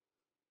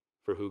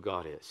for who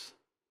God is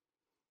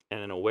and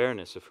an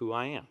awareness of who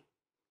I am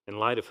in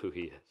light of who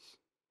He is.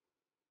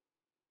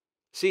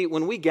 See,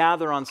 when we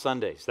gather on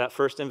Sundays, that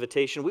first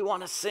invitation, we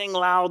want to sing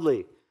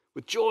loudly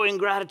with joy and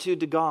gratitude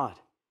to God.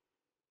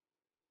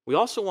 We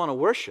also want to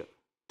worship,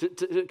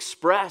 to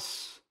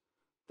express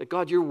that,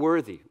 God, you're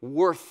worthy.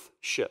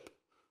 Worthship.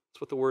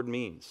 That's what the word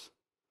means.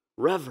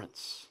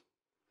 Reverence.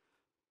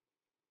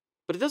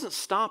 But it doesn't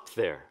stop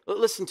there.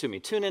 Listen to me.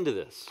 Tune into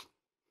this.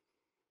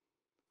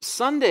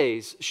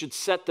 Sundays should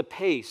set the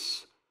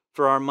pace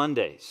for our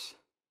Mondays.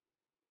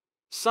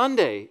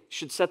 Sunday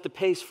should set the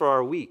pace for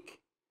our week.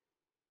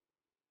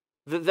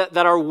 That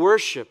our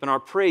worship and our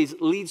praise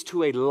leads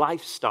to a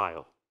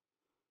lifestyle.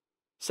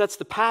 Sets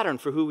the pattern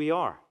for who we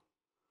are.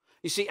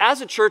 You see,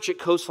 as a church at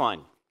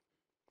Coastline,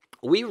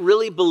 we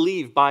really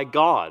believe by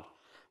God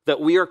that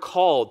we are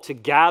called to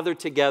gather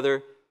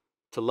together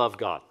to love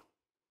God.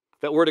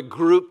 That we're to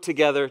group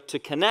together, to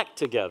connect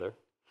together,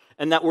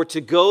 and that we're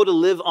to go to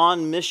live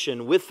on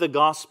mission with the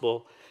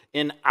gospel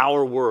in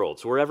our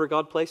worlds. Wherever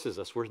God places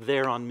us, we're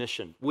there on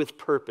mission, with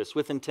purpose,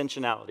 with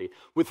intentionality,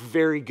 with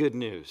very good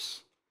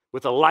news,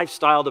 with a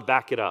lifestyle to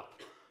back it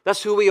up.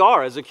 That's who we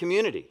are as a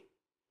community.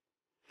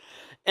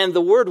 And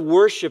the word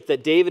worship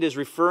that David is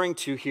referring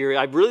to here,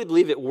 I really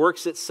believe it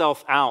works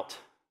itself out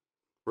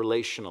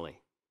relationally.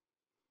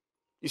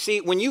 You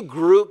see, when you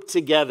group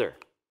together,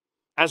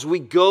 as we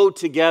go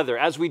together,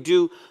 as we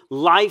do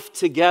life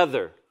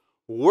together,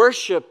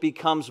 worship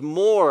becomes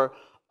more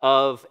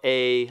of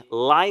a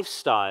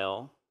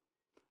lifestyle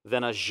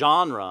than a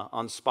genre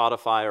on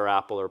Spotify or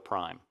Apple or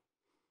Prime.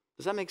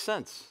 Does that make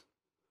sense?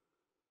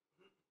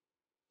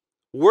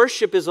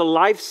 Worship is a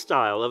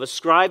lifestyle of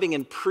ascribing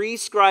and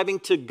prescribing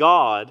to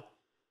God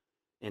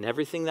in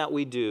everything that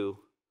we do,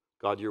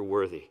 God, you're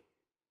worthy.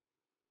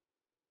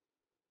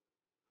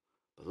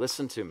 But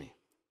listen to me.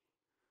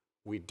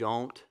 We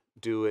don't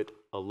do it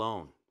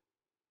alone.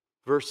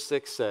 Verse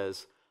 6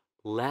 says,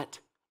 let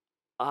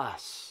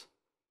us.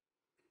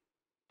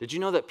 Did you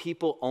know that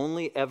people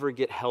only ever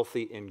get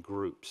healthy in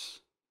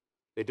groups?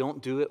 They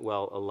don't do it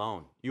well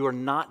alone. You are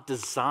not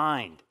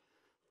designed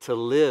to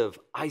live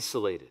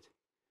isolated.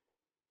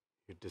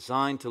 You're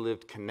designed to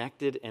live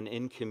connected and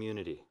in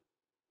community.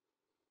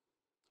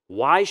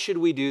 Why should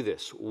we do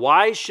this?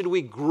 Why should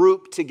we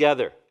group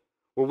together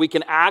where we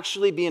can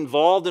actually be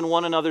involved in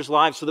one another's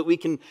lives so that we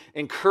can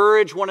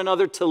encourage one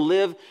another to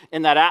live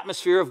in that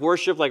atmosphere of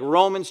worship like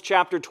Romans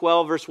chapter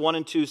 12, verse 1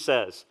 and 2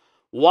 says?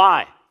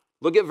 Why?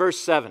 Look at verse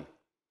 7.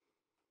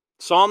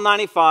 Psalm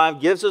 95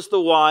 gives us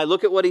the why.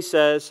 Look at what he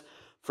says.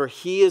 For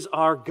He is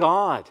our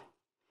God.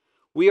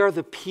 We are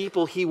the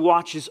people He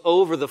watches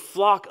over, the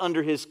flock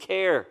under His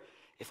care.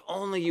 If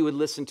only you would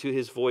listen to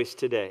His voice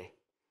today.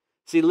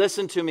 See,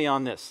 listen to me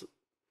on this.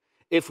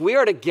 If we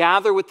are to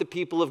gather with the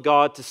people of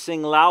God to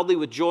sing loudly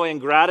with joy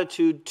and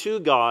gratitude to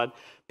God,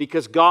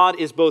 because God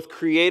is both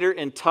creator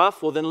and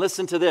tough, well then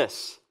listen to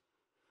this.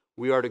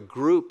 We are to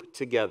group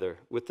together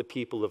with the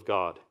people of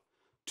God,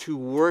 to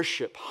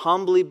worship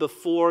humbly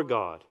before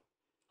God,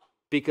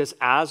 because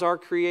as our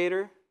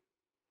creator,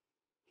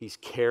 He's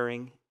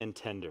caring and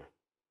tender.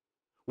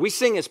 We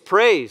sing His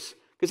praise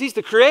because He's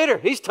the creator.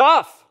 He's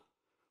tough.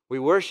 We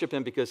worship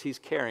Him because He's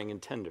caring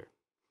and tender.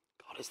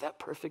 God is that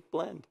perfect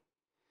blend.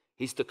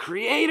 He's the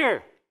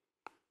creator.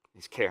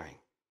 He's caring.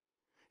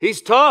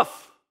 He's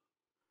tough.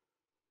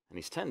 And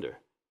He's tender.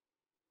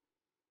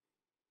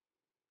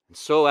 And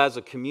so as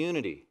a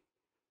community,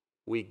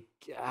 we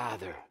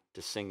gather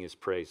to sing His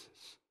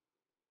praises.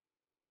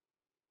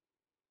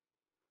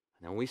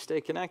 And we stay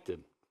connected.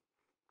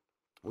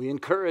 We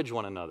encourage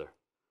one another.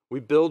 We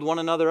build one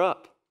another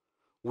up.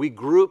 We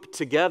group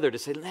together to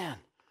say, man,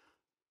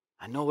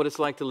 I know what it's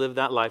like to live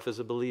that life as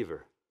a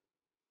believer.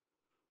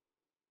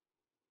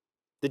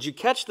 Did you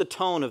catch the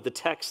tone of the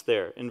text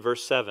there in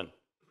verse 7?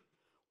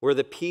 Where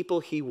the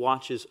people He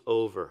watches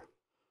over,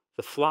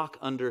 the flock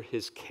under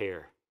His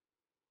care.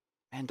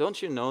 Man,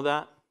 don't you know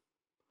that?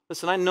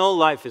 Listen, I know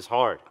life is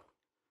hard.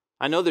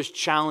 I know there's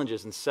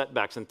challenges and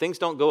setbacks and things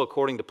don't go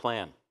according to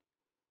plan.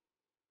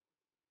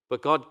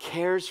 But God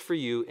cares for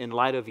you in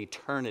light of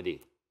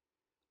eternity,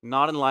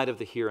 not in light of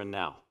the here and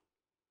now.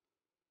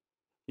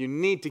 You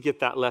need to get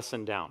that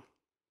lesson down.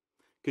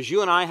 Because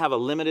you and I have a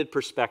limited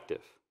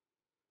perspective.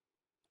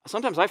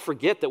 Sometimes I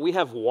forget that we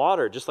have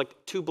water just like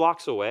 2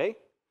 blocks away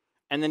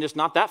and then just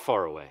not that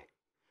far away.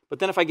 But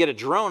then if I get a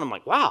drone, I'm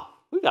like, wow,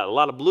 we've got a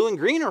lot of blue and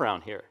green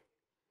around here.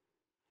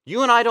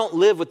 You and I don't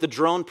live with the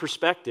drone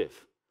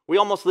perspective. We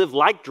almost live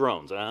like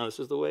drones. This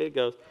is the way it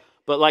goes.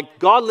 But like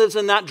God lives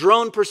in that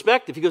drone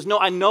perspective. He goes, no,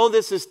 I know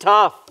this is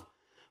tough.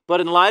 But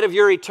in light of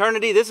your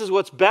eternity, this is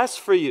what's best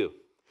for you.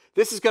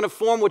 This is going to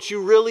form what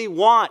you really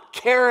want.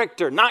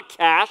 Character, not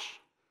cash.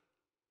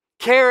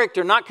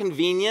 Character, not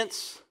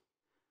convenience.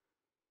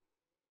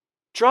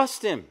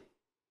 Trust Him.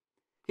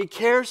 He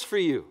cares for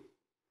you.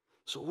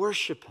 So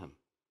worship Him.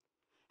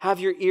 Have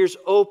your ears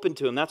open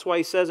to him. That's why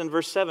he says in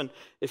verse 7,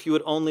 if you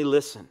would only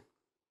listen.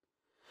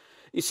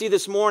 You see,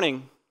 this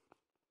morning,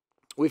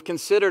 we've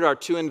considered our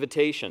 2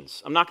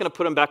 invitations. I'm not going to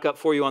put them back up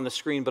for you on the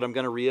screen, but I'm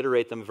going to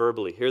reiterate them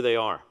verbally. Here they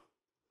are.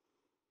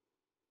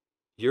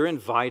 You're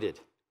invited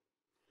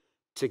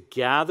to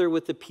gather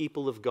with the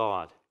people of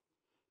God,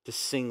 to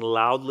sing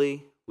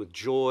loudly with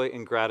joy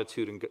and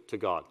gratitude to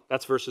God.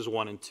 That's verses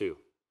 1 and 2.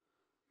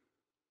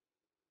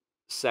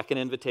 Second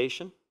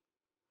invitation,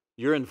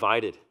 you're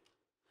invited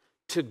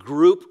to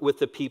group with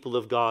the people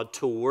of God,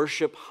 to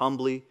worship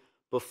humbly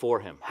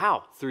before him.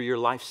 How? Through your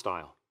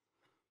lifestyle.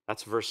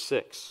 That's verse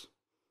 6.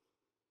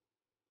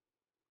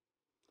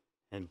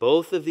 And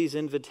both of these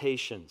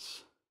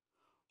invitations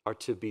are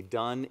to be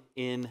done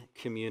in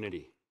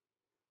community.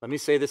 Let me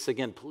say this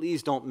again.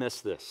 Please don't miss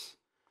this.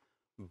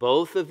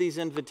 Both of these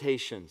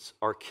invitations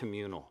are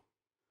communal.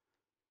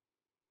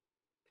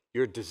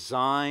 You're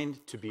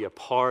designed to be a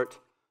part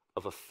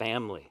of a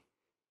family.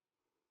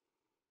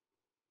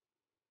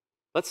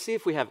 Let's see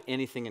if we have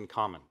anything in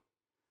common.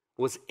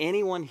 Was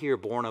anyone here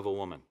born of a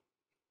woman?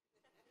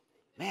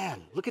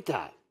 Man, look at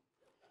that.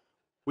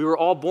 We were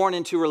all born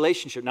into a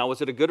relationship. Now,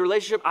 was it a good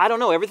relationship? I don't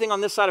know. Everything on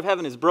this side of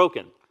heaven is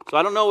broken. So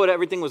I don't know what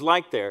everything was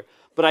like there.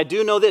 But I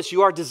do know this.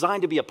 You are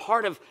designed to be a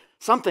part of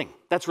something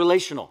that's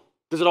relational.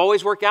 Does it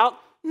always work out?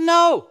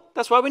 No.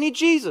 That's why we need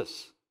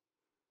Jesus.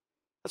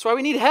 That's why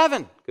we need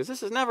heaven, because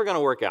this is never going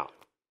to work out.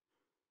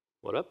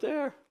 What up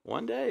there?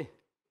 One day.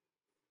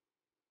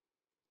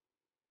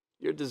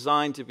 You're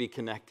designed to be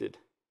connected.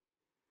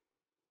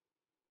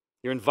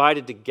 You're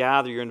invited to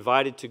gather. You're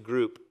invited to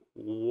group.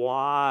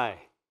 Why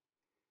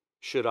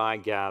should I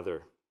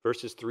gather?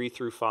 Verses 3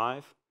 through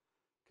 5.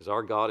 Because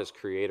our God is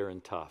creator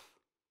and tough.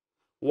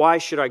 Why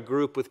should I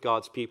group with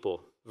God's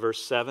people?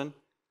 Verse 7.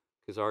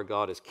 Because our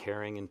God is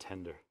caring and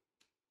tender.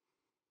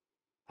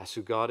 That's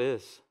who God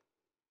is.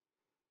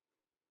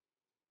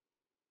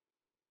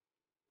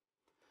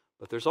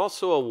 But there's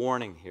also a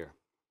warning here.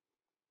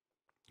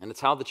 And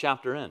it's how the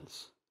chapter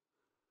ends.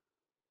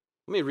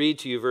 Let me read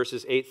to you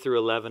verses 8 through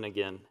 11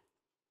 again.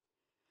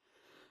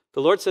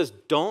 The Lord says,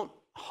 don't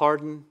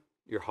harden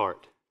your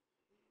heart,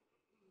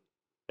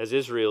 as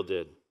Israel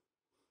did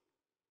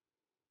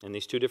in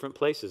these 2 different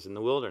places in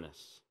the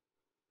wilderness.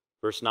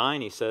 Verse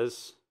 9, he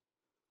says,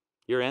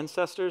 your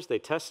ancestors, they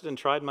tested and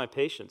tried my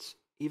patience,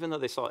 even though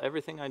they saw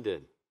everything I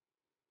did.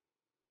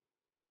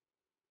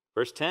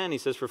 Verse 10, he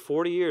says, for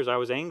 40 years I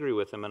was angry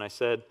with them, and I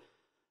said,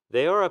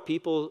 they are a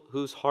people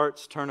whose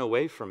hearts turn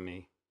away from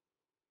me.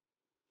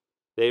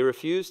 They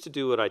refuse to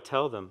do what I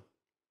tell them.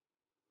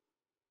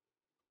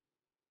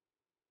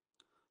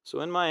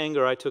 So in my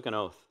anger I took an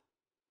oath.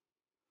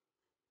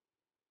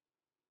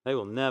 They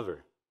will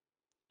never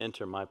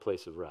enter my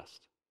place of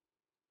rest.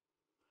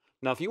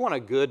 Now, if you want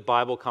a good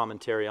Bible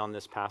commentary on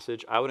this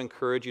passage, I would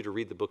encourage you to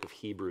read the book of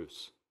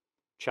Hebrews,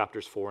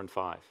 chapters 4 and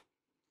 5.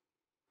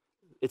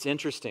 It's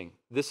interesting.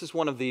 This is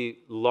one of the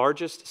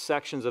largest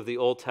sections of the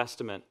Old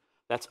Testament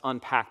that's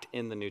unpacked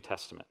in the New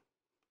Testament.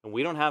 And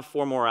we don't have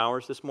 4 more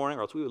hours this morning,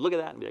 or else we would look at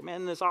that and be like, man,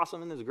 isn't this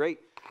awesome? Isn't this great?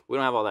 We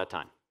don't have all that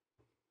time.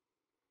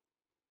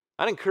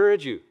 I'd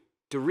encourage you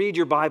to read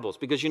your Bibles,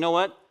 because you know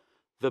what?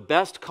 The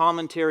best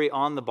commentary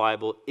on the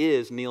Bible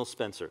is Neil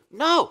Spencer.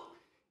 No,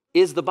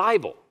 is the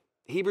Bible.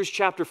 Hebrews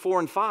chapter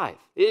 4 and 5.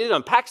 It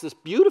unpacks this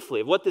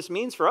beautifully of what this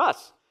means for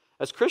us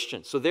as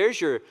Christians. So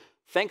there's your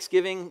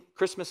Thanksgiving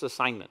Christmas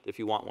assignment if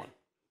you want one.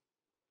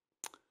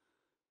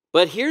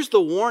 But here's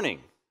the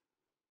warning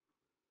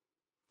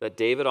that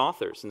David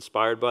authors,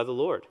 inspired by the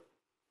Lord.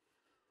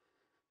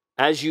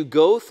 As you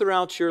go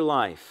throughout your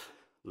life,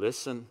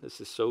 listen,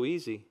 this is so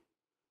easy.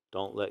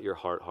 Don't let your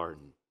heart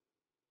harden.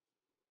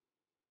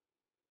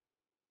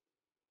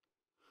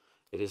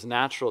 It is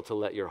natural to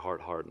let your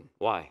heart harden.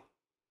 Why?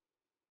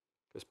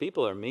 Because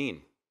people are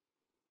mean.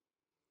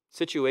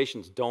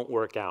 Situations don't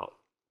work out.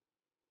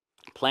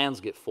 Plans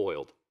get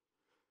foiled.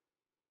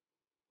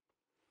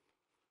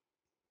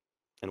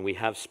 And we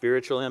have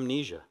spiritual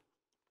amnesia.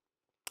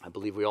 I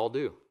believe we all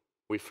do.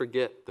 We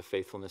forget the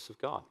faithfulness of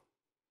God.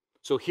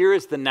 So here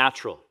is the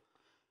natural.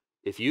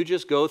 If you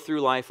just go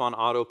through life on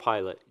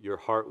autopilot, your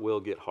heart will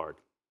get hard.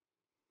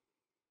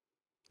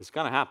 It's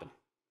going to happen.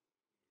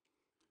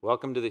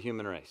 Welcome to the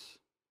human race.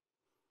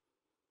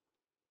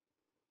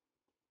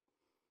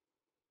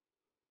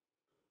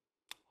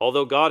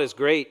 Although God is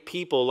great,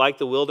 people like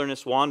the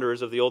wilderness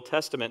wanderers of the Old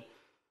Testament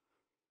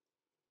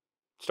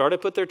started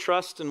to put their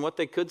trust in what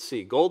they could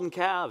see. Golden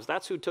calves,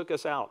 that's who took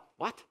us out.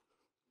 What?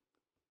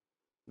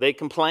 They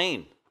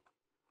complain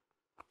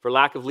for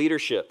lack of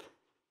leadership,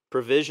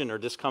 provision, or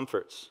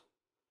discomforts.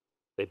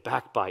 They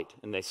backbite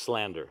and they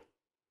slander.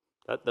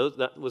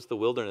 That was the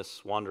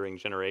wilderness wandering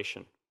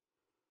generation.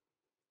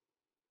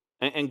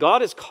 And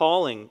God is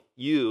calling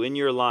you in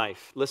your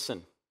life,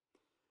 listen,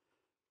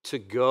 to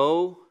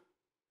go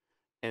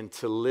and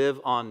to live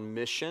on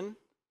mission,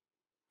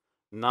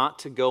 not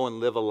to go and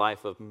live a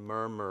life of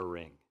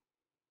murmuring.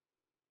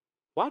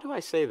 Why do I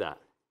say that?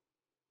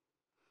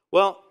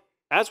 Well,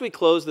 as we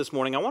close this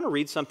morning, I want to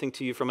read something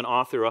to you from an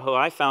author who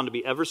I found to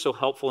be ever so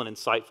helpful and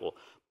insightful.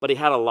 but he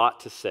had a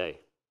lot to say.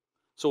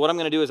 So what I'm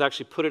going to do is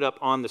actually put it up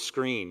on the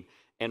screen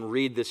and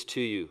read this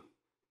to you.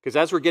 Because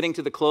as we're getting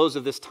to the close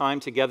of this time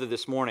together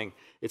this morning,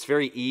 it's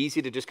very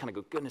easy to just kind of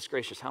go, goodness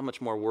gracious, how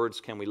much more words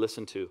can we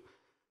listen to?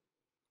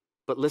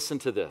 But listen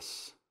to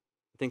this.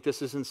 I think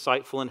this is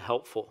insightful and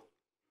helpful.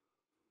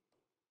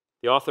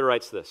 The author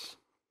writes this.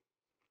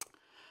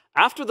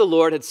 After the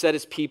Lord had set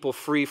his people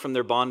free from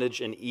their bondage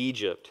in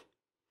Egypt,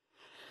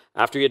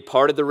 after he had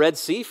parted the Red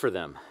Sea for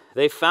them,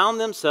 they found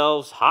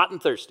themselves hot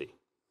and thirsty.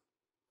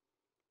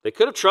 They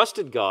could have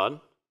trusted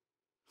God.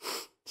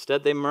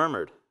 Instead, they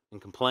murmured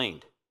and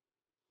complained.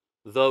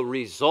 The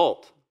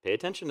result, pay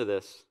attention to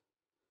this,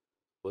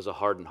 was a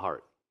hardened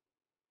heart.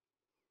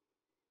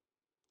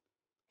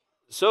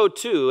 So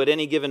too, at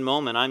any given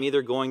moment, I'm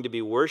either going to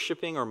be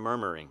worshiping or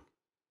murmuring.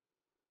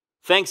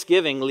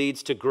 Thanksgiving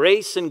leads to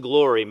grace and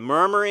glory.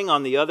 Murmuring,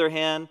 on the other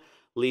hand,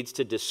 leads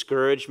to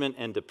discouragement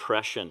and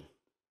depression.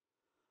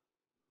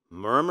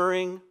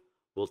 Murmuring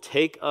will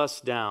take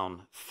us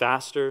down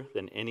faster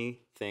than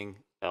anything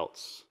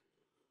else.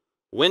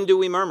 When do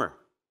we murmur?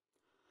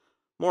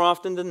 More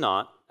often than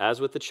not,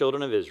 as with the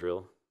children of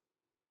Israel,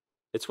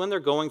 it's when they're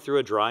going through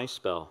a dry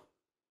spell.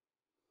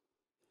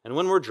 And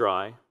when we're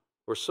dry,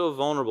 we're so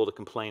vulnerable to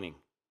complaining.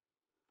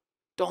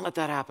 Don't let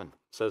that happen,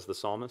 says the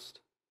psalmist.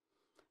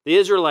 The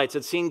Israelites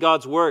had seen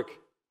God's work.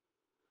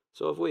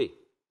 So have we.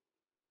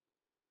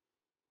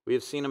 We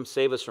have seen him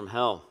save us from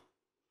hell,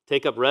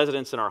 take up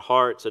residence in our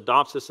hearts,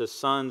 adopts us as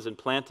sons, and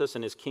plant us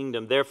in his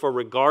kingdom. Therefore,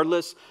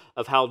 regardless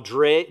of how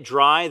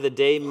dry the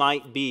day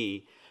might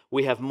be,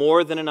 we have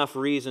more than enough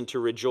reason to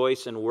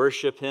rejoice and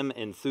worship him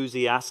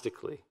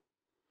enthusiastically.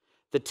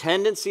 The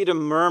tendency to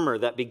murmur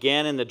that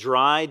began in the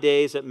dry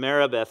days at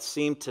Meribah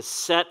seemed to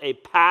set a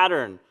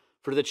pattern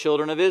for the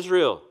children of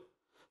Israel.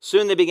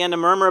 Soon they began to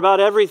murmur about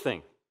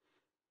everything.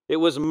 It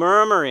was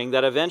murmuring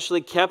that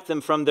eventually kept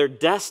them from their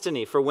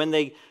destiny. For when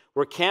they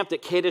were camped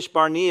at Kadesh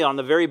Barnea on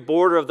the very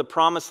border of the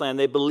Promised Land,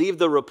 they believed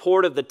the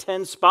report of the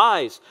 10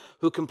 spies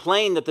who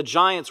complained that the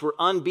giants were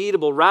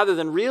unbeatable, rather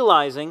than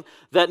realizing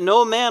that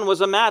no man was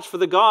a match for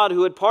the God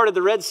who had parted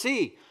the Red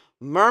Sea.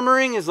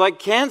 Murmuring is like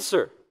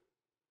cancer.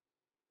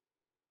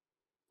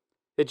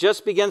 It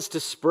just begins to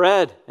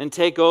spread and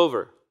take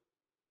over.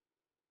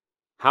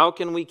 How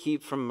can we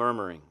keep from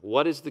murmuring?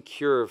 What is the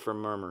cure for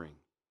murmuring?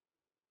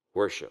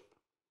 Worship.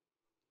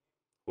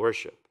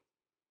 Worship.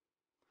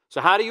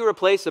 So how do you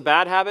replace a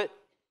bad habit?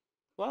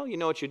 Well, you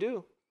know what you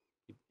do.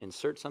 You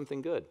insert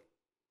something good.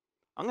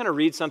 I'm going to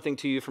read something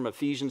to you from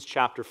Ephesians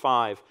chapter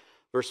 5,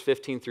 verse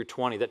 15 through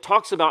 20, that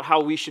talks about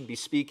how we should be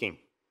speaking.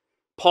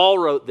 Paul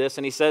wrote this,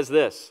 and he says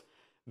this,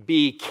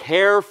 be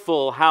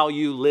careful how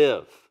you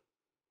live.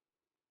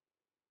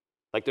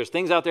 Like there's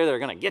things out there that are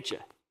going to get you.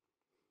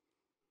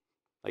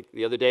 Like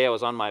the other day I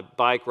was on my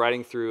bike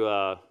riding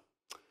through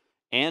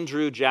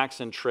Andrew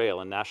Jackson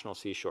Trail in National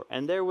Seashore,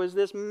 and there was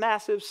this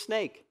massive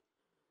snake.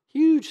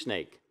 Huge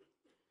snake.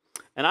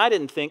 And I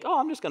didn't think,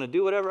 I'm just going to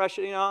do whatever I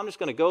should, I'm just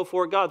going to go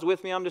for it. God's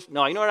with me.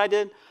 No, you know what I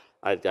did?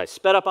 I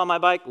sped up on my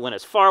bike, went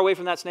as far away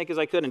from that snake as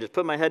I could, and just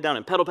put my head down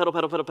and pedal, pedal,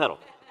 pedal, pedal, pedal.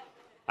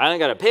 I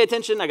got to pay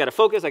attention. I got to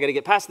focus. I got to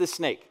get past this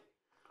snake.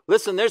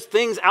 Listen, there's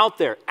things out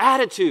there,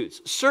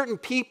 attitudes, certain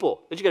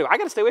people that you got to go, I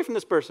got to stay away from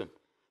this person.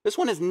 This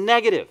one is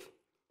negative.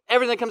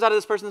 Everything that comes out of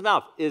this person's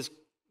mouth is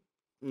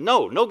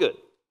no good.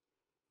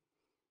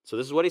 So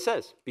this is what he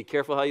says. Be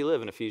careful how you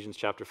live in Ephesians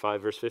chapter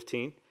 5, verse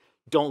 15.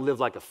 Don't live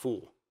like a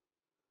fool,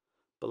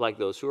 but like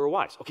those who are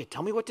wise. Okay,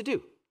 tell me what to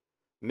do.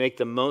 Make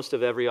the most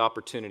of every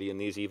opportunity in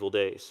these evil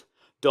days.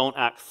 Don't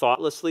act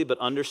thoughtlessly, but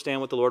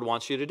understand what the Lord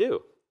wants you to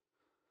do.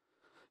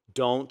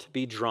 Don't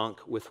be drunk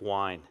with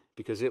wine,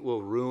 because it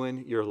will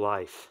ruin your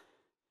life.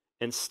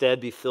 Instead,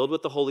 be filled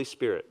with the Holy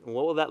Spirit. And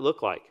what will that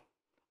look like?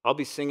 I'll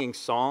be singing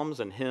psalms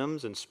and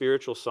hymns and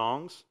spiritual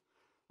songs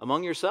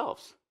among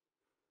yourselves,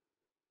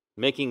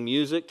 making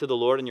music to the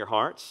Lord in your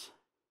hearts.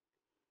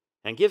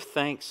 And give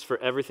thanks for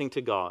everything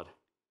to God,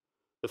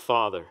 the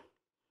Father,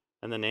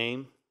 in the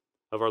name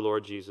of our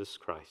Lord Jesus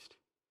Christ.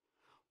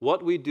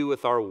 What we do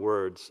with our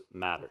words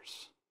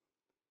matters.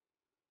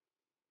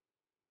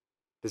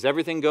 Does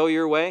everything go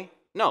your way?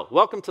 No.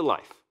 Welcome to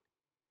life.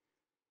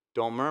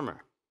 Don't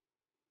murmur.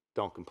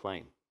 Don't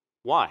complain.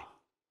 Why?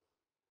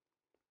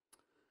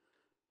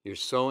 You're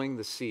sowing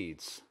the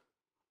seeds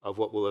of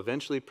what will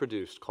eventually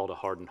produce called a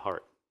hardened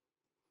heart.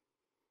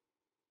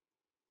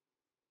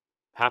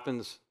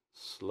 Happens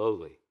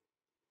slowly,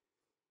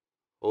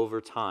 over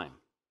time.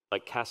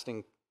 Like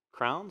casting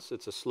crowns,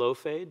 it's a slow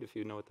fade, if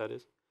you know what that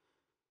is.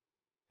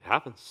 It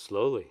happens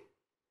slowly.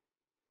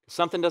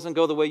 Something doesn't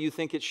go the way you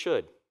think it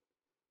should.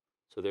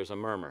 So there's a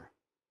murmur.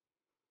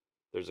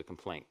 There's a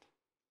complaint.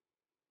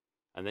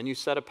 And then you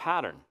set a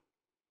pattern.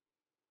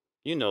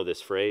 You know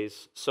this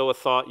phrase. Sow a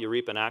thought, you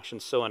reap an action.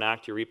 Sow an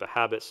act, you reap a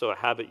habit. Sow a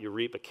habit, you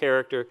reap a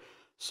character.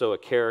 Sow a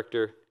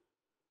character,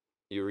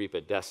 you reap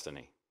a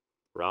destiny.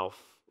 Ralph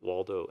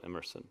Waldo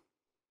Emerson.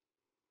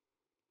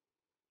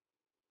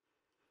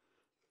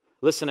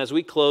 Listen, as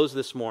we close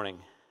this morning,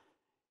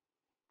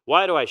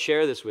 why do I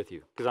share this with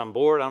you? Because I'm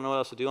bored, I don't know what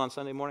else to do on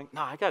Sunday morning?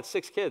 No, I got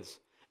 6 kids.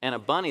 and a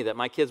bunny that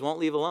my kids won't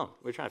leave alone.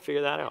 We're trying to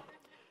figure that out.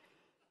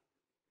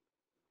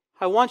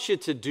 I want you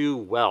to do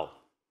well.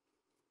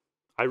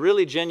 I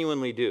really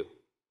genuinely do.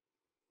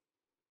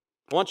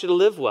 I want you to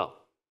live well.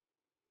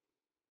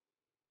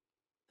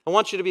 I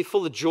want you to be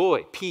full of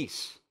joy,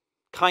 peace,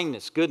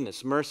 kindness,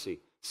 goodness, mercy,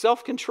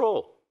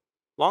 self-control,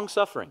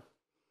 long-suffering.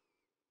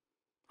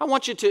 I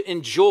want you to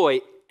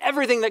enjoy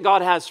everything that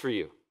God has for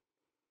you.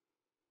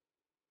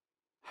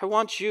 I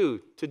want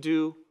you to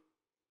do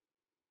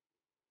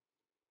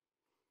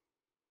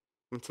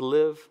and to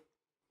live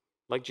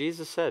like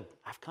Jesus said,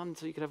 I've come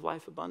so you can have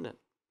life abundant.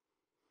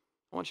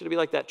 I want you to be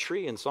like that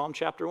tree in Psalm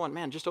chapter 1.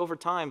 Man, just over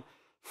time,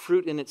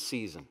 fruit in its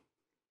season.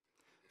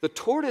 The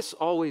tortoise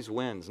always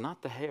wins,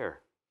 not the hare.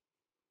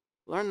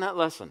 Learn that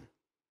lesson.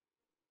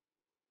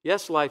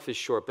 Yes, life is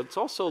short, but it's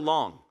also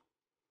long.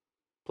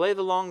 Play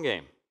the long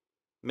game.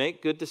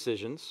 Make good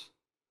decisions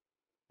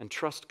and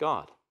trust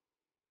God.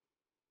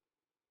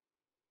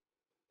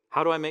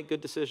 How do I make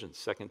good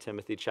decisions? 2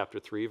 Timothy chapter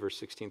 3, verse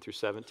 16 through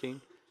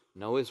 17.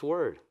 Know His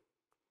word.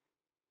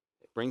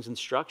 It brings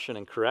instruction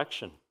and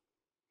correction.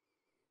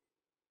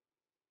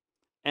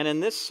 And in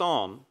this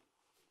psalm,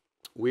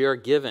 we are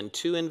given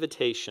two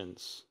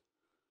invitations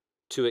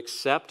to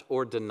accept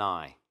or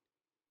deny.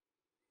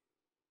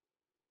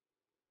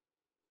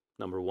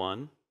 Number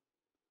one,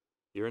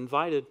 you're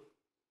invited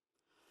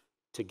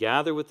to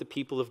gather with the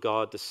people of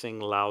God to sing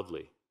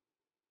loudly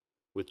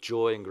with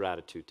joy and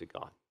gratitude to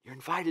God. You're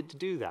invited to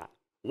do that.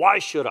 Why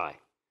should I?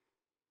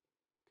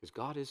 Because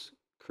God is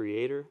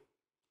creator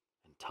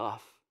and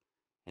tough,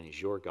 and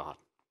He's your God.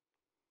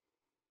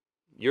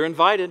 You're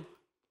invited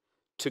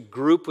to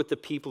group with the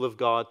people of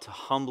God to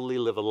humbly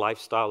live a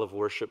lifestyle of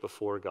worship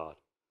before God.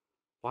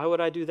 Why would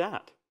I do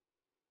that?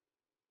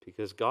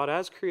 Because God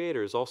as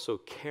creator is also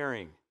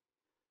caring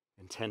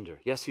and tender.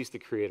 Yes, He's the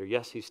creator.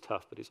 Yes, He's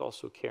tough, but He's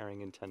also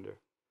caring and tender.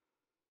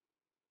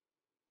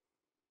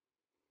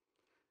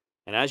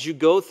 And as you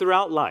go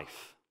throughout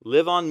life,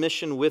 live on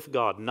mission with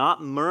God,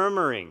 not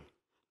murmuring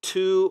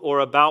to or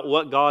about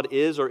what God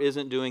is or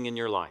isn't doing in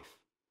your life,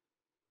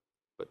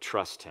 but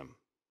trust Him.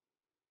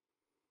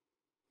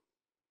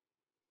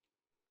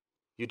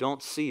 You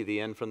don't see the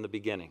end from the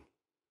beginning.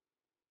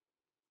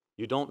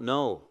 You don't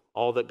know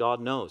all that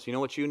God knows. You know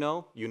what you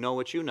know? You know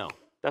what you know.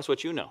 That's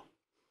what you know.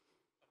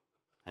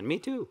 And me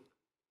too.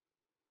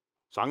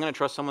 So I'm going to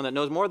trust someone that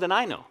knows more than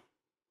I know.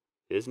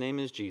 His name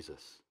is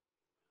Jesus.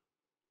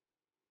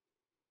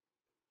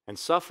 And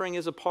suffering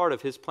is a part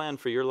of His plan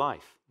for your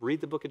life.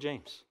 Read the book of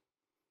James.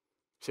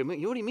 So, what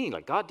do you mean?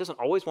 Like, God doesn't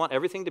always want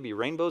everything to be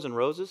rainbows and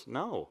roses?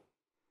 No.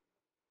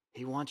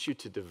 He wants you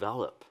to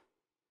develop.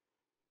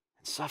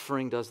 And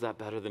suffering does that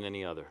better than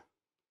any other.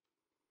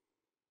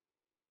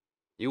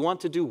 You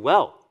want to do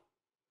well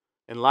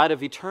in light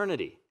of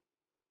eternity.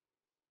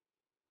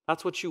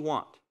 That's what you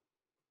want.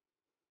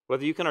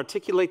 Whether you can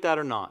articulate that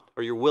or not,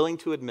 or you're willing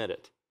to admit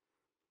it,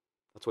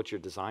 that's what you're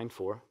designed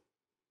for.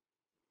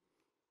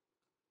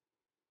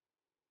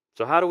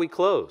 So how do we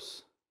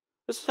close?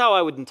 This is how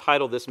I would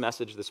entitle this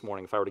message this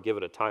morning if I were to give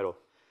it a title.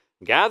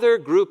 Gather,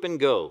 group, and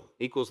go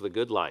equals the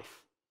good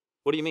life.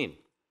 What do you mean?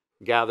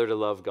 Gather to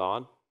love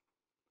God,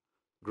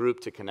 group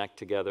to connect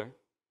together,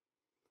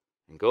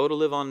 and go to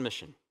live on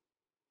mission.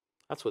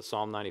 That's what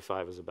Psalm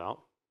 95 is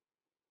about.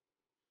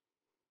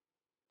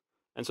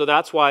 And so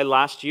that's why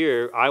last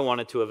year I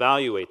wanted to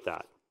evaluate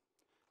that.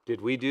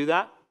 Did we do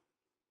that?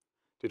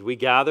 Did we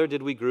gather,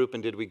 did we group,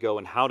 and did we go,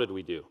 and how did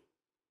we do?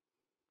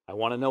 I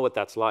want to know what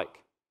that's like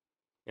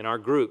in our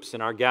groups,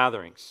 in our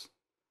gatherings.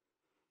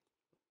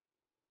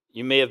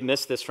 You may have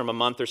missed this from a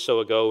month or so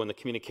ago when the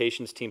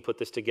communications team put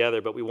this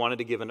together, but we wanted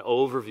to give an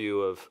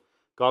overview of,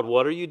 God,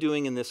 what are you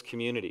doing in this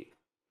community?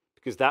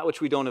 Because that which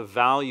we don't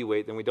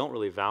evaluate, then we don't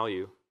really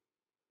value.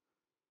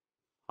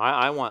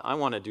 I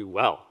want to do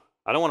well.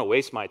 I don't want to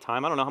waste my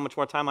time. I don't know how much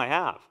more time I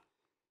have.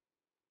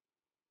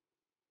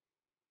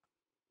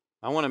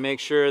 I want to make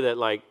sure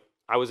that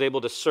I was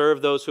able to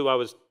serve those who I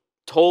was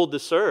told to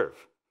serve.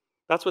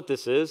 That's what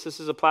this is. This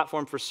is a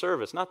platform for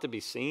service, not to be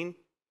seen.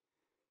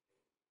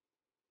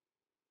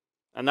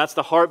 And that's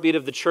the heartbeat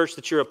of the church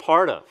that you're a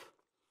part of.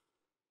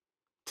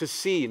 To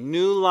see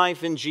new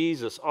life in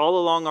Jesus all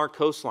along our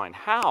coastline.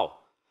 How?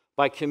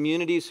 By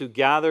communities who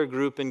gather,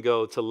 group, and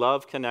go to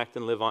love, connect,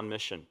 and live on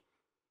mission.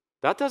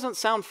 That doesn't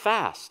sound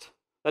fast.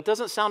 That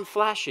doesn't sound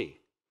flashy.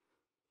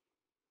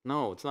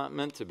 No, it's not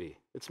meant to be.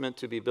 It's meant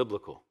to be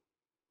biblical.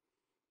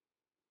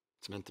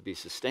 It's meant to be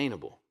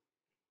sustainable.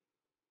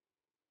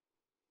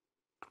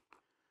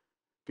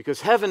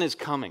 Because heaven is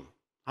coming.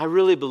 I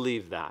really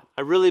believe that.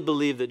 I really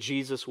believe that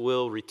Jesus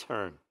will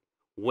return.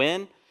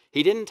 When?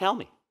 He didn't tell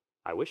me.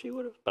 I wish He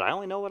would have, but I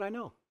only know what I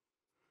know.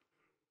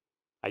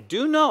 I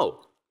do know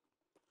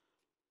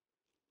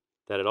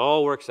that it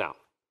all works out.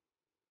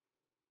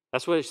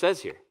 That's what it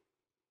says here.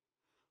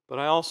 But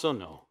I also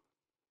know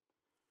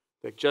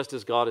that just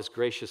as God is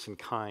gracious and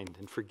kind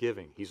and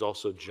forgiving, He's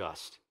also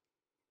just.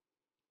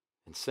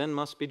 And sin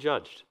must be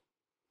judged.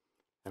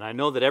 And I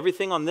know that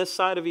everything on this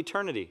side of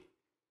eternity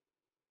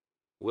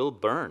will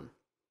burn.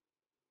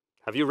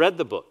 Have you read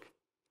the book?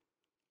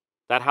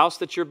 That house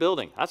that you're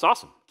building, that's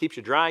awesome. Keeps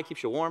you dry,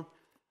 keeps you warm.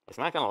 It's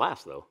not going to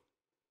last, though.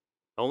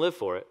 Don't live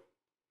for it.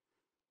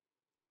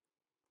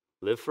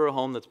 Live for a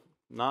home that's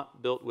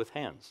not built with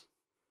hands.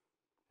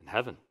 In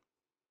heaven.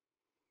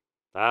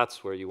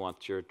 That's where you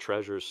want your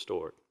treasures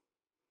stored.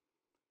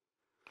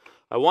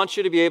 I want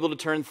you to be able to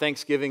turn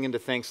Thanksgiving into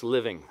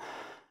Thanks-living.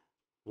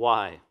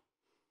 Why?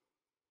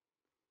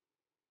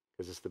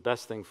 Because it's the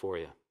best thing for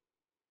you.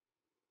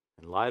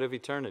 In light of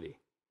eternity.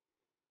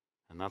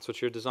 And that's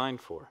what you're designed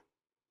for.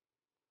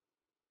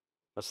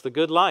 That's the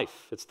good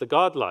life. It's the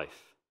God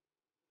life.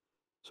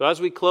 So as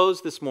we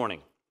close this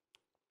morning,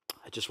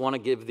 I just want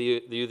to give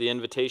you the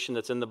invitation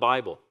that's in the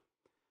Bible.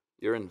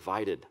 You're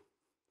invited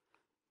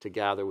to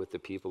gather with the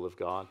people of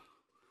God.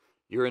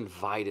 You're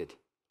invited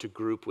to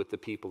group with the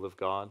people of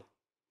God.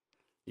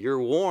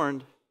 You're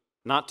warned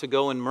not to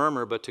go and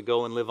murmur, but to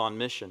go and live on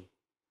mission.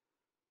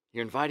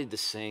 You're invited to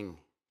sing,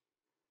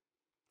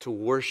 to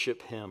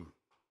worship Him,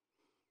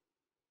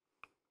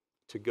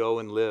 to go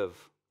and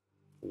live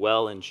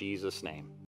well in Jesus' name.